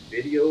making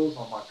videos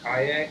on my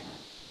kayak.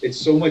 It's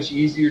so much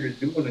easier to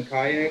do in a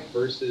kayak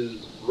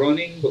versus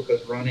running,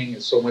 because running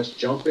is so much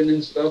jumping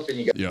and stuff, and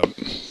you got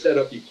to set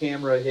up your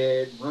camera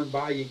head, run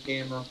by your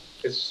camera.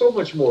 It's so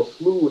much more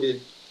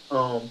fluid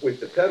with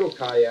the pedal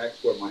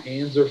kayaks where my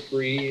hands are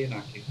free and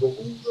I can go,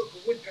 ooh, look,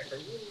 a woodpecker,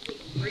 ooh, look,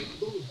 a great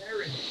blue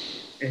heron,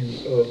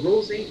 and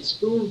roseate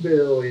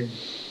spoonbill, and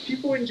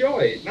people enjoy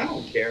it. And I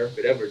don't care if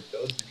it ever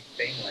does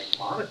anything like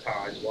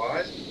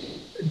monetize-wise.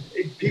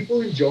 If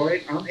people enjoy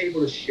it, I'm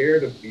able to share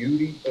the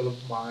beauty of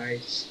my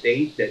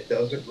state that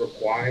doesn't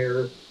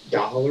require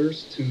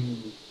dollars to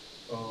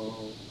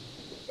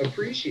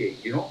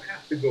appreciate. You don't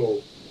have to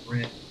go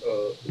rent,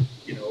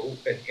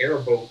 an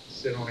airboat,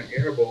 sit on an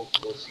airboat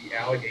to go see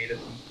alligators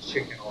and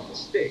chicken on a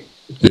stick.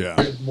 Yeah.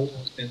 There's more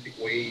authentic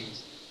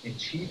ways and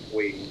cheap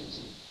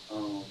ways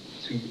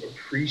to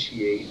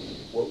appreciate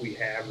what we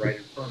have right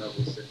in front of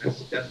us, and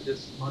that's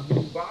just my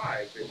new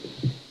vibe.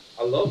 And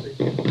I love it.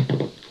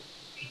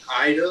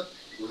 Ida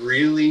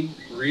really,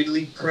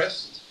 really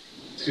pressed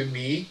to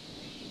me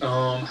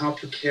how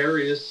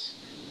precarious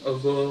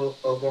of a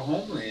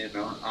homeland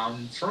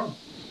I'm from.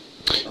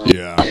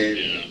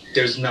 And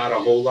there's not a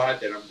whole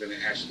lot that I'm going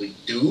to actually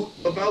do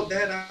about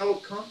that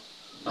outcome.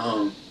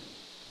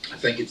 I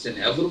think it's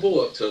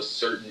inevitable up to a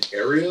certain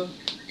area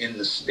in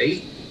the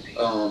state.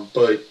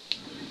 But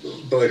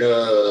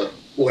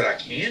what I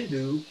can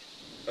do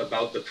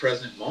about the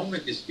present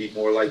moment is be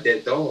more like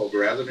that dog.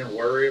 Rather than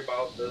worry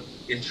about the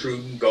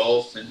intruding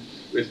Gulf and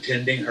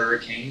impending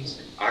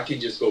hurricanes, I can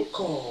just go,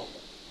 oh,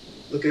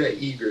 look at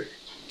that egret.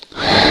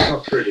 How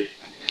pretty.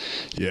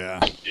 Yeah.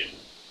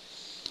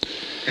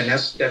 And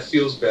that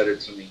feels better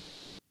to me.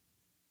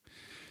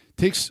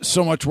 Takes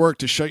so much work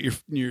to shut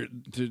your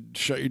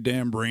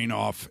damn brain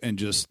off and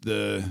just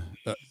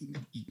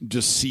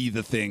see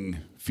the thing,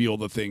 feel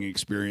the thing,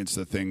 experience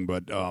the thing,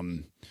 but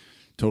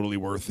totally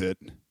worth it.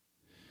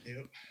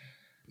 Yep.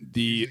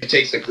 It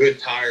takes a good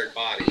tired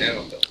body.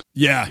 That'll help.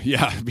 Yeah.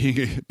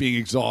 Being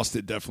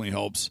exhausted definitely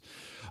helps.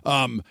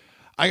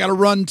 I got to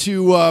run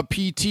to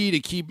PT to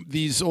keep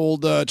these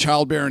old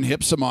childbearing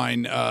hips of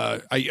mine.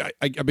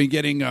 I've been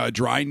getting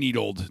dry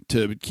needled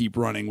to keep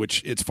running,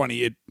 which it's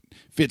funny. It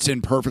fits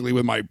in perfectly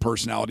with my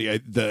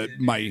personality.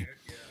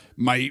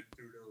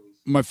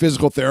 My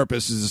physical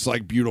therapist is this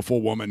like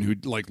beautiful woman who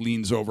like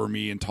leans over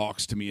me and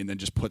talks to me and then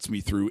just puts me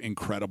through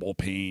incredible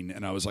pain.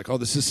 And I was like, oh,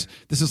 this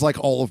is like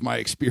all of my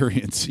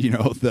experience, I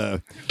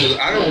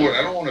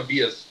don't want to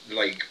be a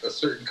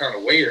certain kind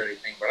of way or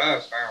anything, but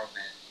I've found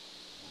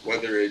that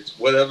whether it's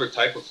whatever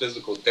type of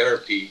physical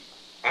therapy,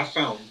 I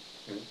found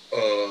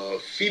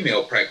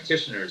female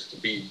practitioners to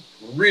be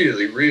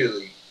really,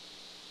 really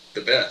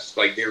the best.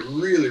 Like they're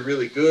really,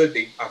 really good.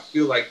 I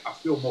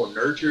feel more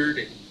nurtured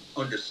and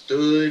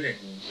understood and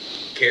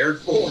cared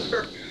for.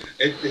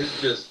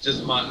 It's just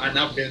and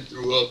I've been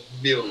through a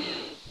million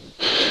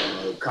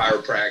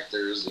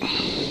chiropractors and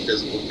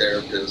physical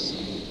therapists,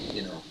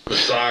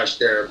 massage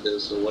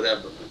therapists or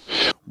whatever.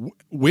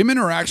 Women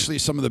are actually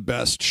some of the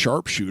best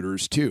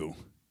sharpshooters too,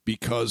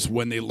 because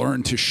when they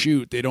learn to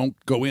shoot, they don't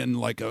go in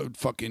like a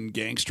fucking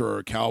gangster or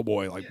a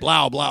cowboy, like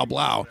blah, blah,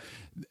 blah.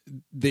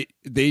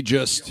 they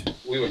just.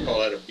 We would call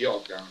that a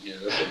bjork down here.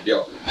 That's a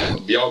bjork. A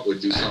bjork would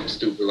do something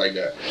stupid like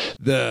that.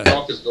 The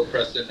bjork is go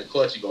press in the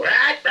clutch and go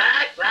right.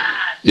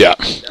 Yeah.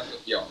 That's a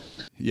bjork.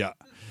 Yeah.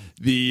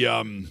 They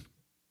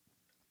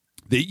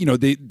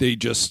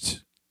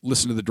just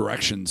listen to the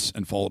directions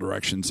and follow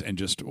directions and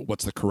just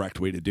what's the correct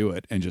way to do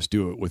it and just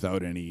do it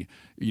without any,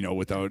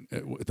 without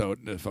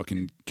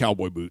fucking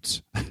cowboy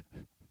boots. Right.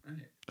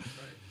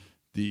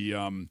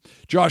 The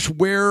Josh,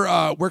 where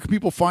can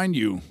people find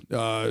you?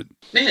 Man,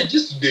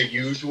 just the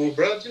usual,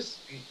 bro. Just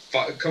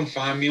come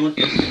find me on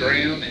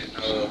Instagram, and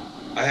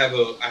I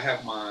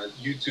have my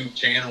YouTube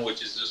channel,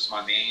 which is just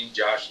my name,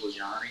 Josh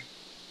LaJaunie,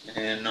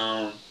 and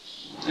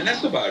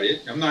that's about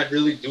it. I'm not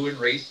really doing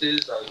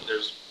races.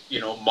 There's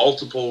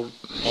multiple.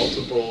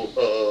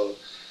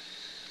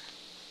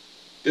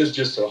 There's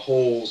just a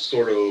whole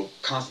sort of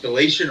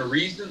constellation of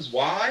reasons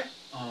why.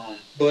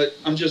 But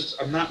I'm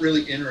not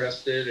really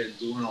interested in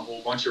doing a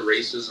whole bunch of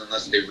races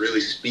unless they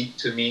really speak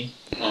to me.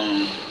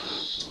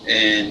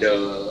 And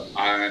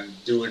I'm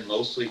doing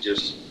mostly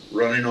just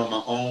running on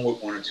my own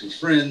with one or two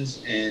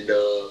friends and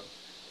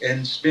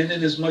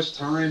spending as much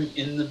time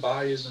in the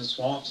bayous and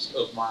swamps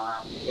of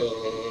my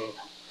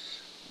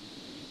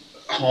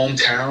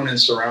hometown and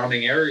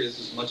surrounding areas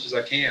as much as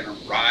I can. I'm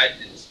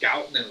riding and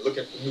scouting and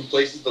looking for new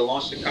places to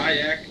launch the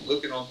kayak and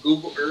looking on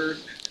Google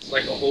Earth. It's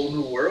like a whole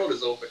new world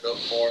has opened up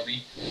for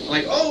me. I'm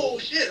like, oh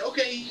shit,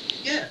 okay,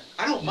 yeah,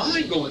 I don't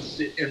mind going to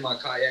sit in my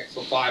kayak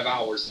for 5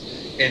 hours,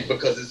 and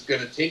because it's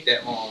gonna take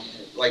that long.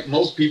 Like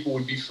most people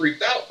would be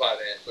freaked out by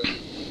that, but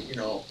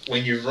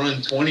when you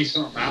run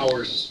 20-something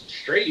hours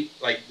straight,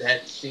 like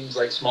that seems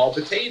like small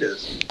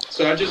potatoes.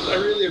 So that's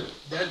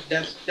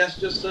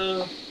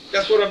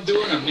what I'm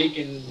doing. I'm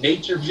making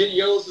nature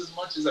videos as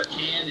much as I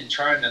can and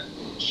trying to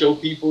show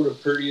people the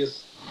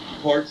prettiest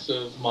parts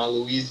of my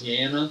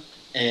Louisiana.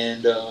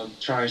 And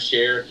try and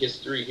share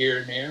history here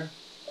and there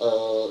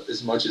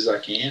as much as I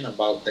can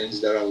about things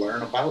that I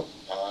learn about,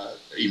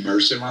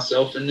 immersing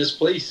myself in this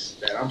place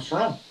that I'm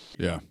from.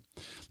 Yeah.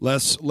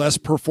 Less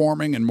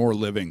performing and more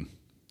living.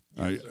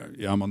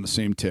 I'm on the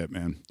same tip,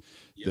 man.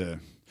 Yeah.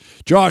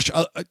 Josh,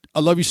 I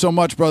love you so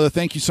much, brother.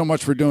 Thank you so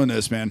much for doing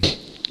this, man.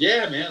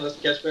 Yeah, man. Let's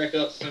catch back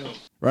up soon.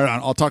 Right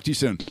on. I'll talk to you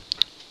soon.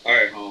 All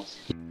right, Holmes.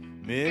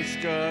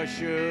 Mishka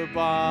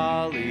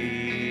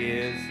Shabali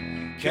is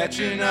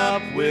catching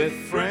up with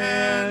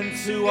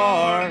friends who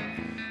are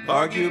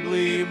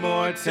arguably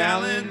more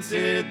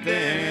talented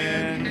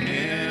than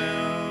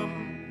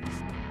him.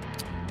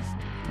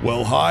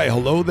 Well, hi.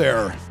 Hello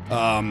there.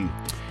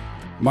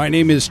 My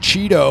name is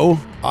Cheeto.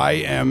 I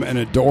am an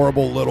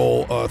adorable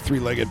little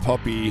three-legged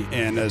puppy,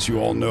 and as you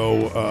all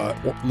know,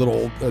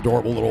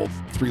 adorable little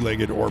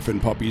three-legged orphan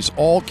puppies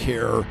all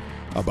care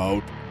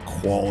about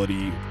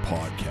quality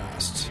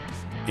podcasts.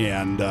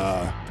 And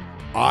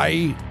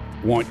I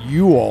want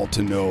you all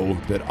to know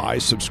that I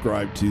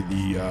subscribe to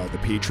the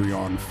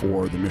Patreon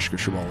for the Mishka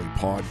Shabali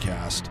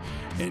podcast,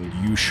 and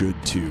you should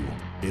too.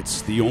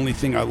 It's the only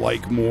thing I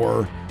like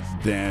more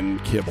than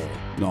kibble.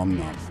 Nom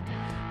nom.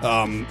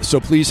 So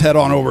please head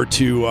on over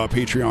to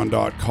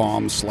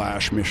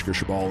patreon.com/Mishka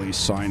Shabali.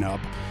 Sign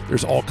up.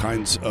 There's all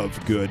kinds of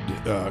good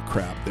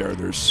crap there.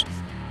 There's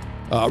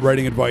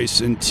writing advice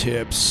and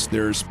tips.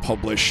 There's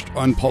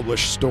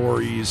unpublished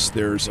stories.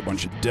 There's a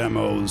bunch of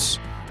demos,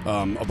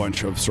 a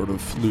bunch of sort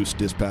of loose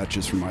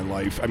dispatches from my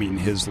life. I mean,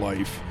 his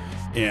life.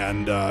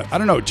 And I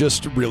don't know,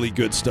 just really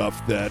good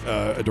stuff that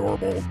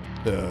adorable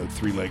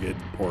three-legged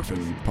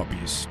orphan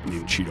puppies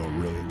named Cheeto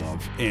really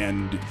love.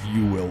 And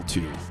you will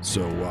too.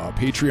 So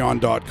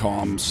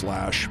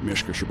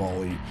patreon.com/Mishka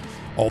Shabali.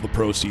 All the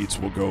proceeds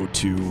will go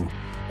to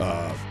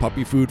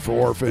puppy food for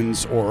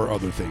orphans or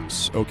other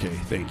things. Okay,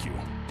 thank you.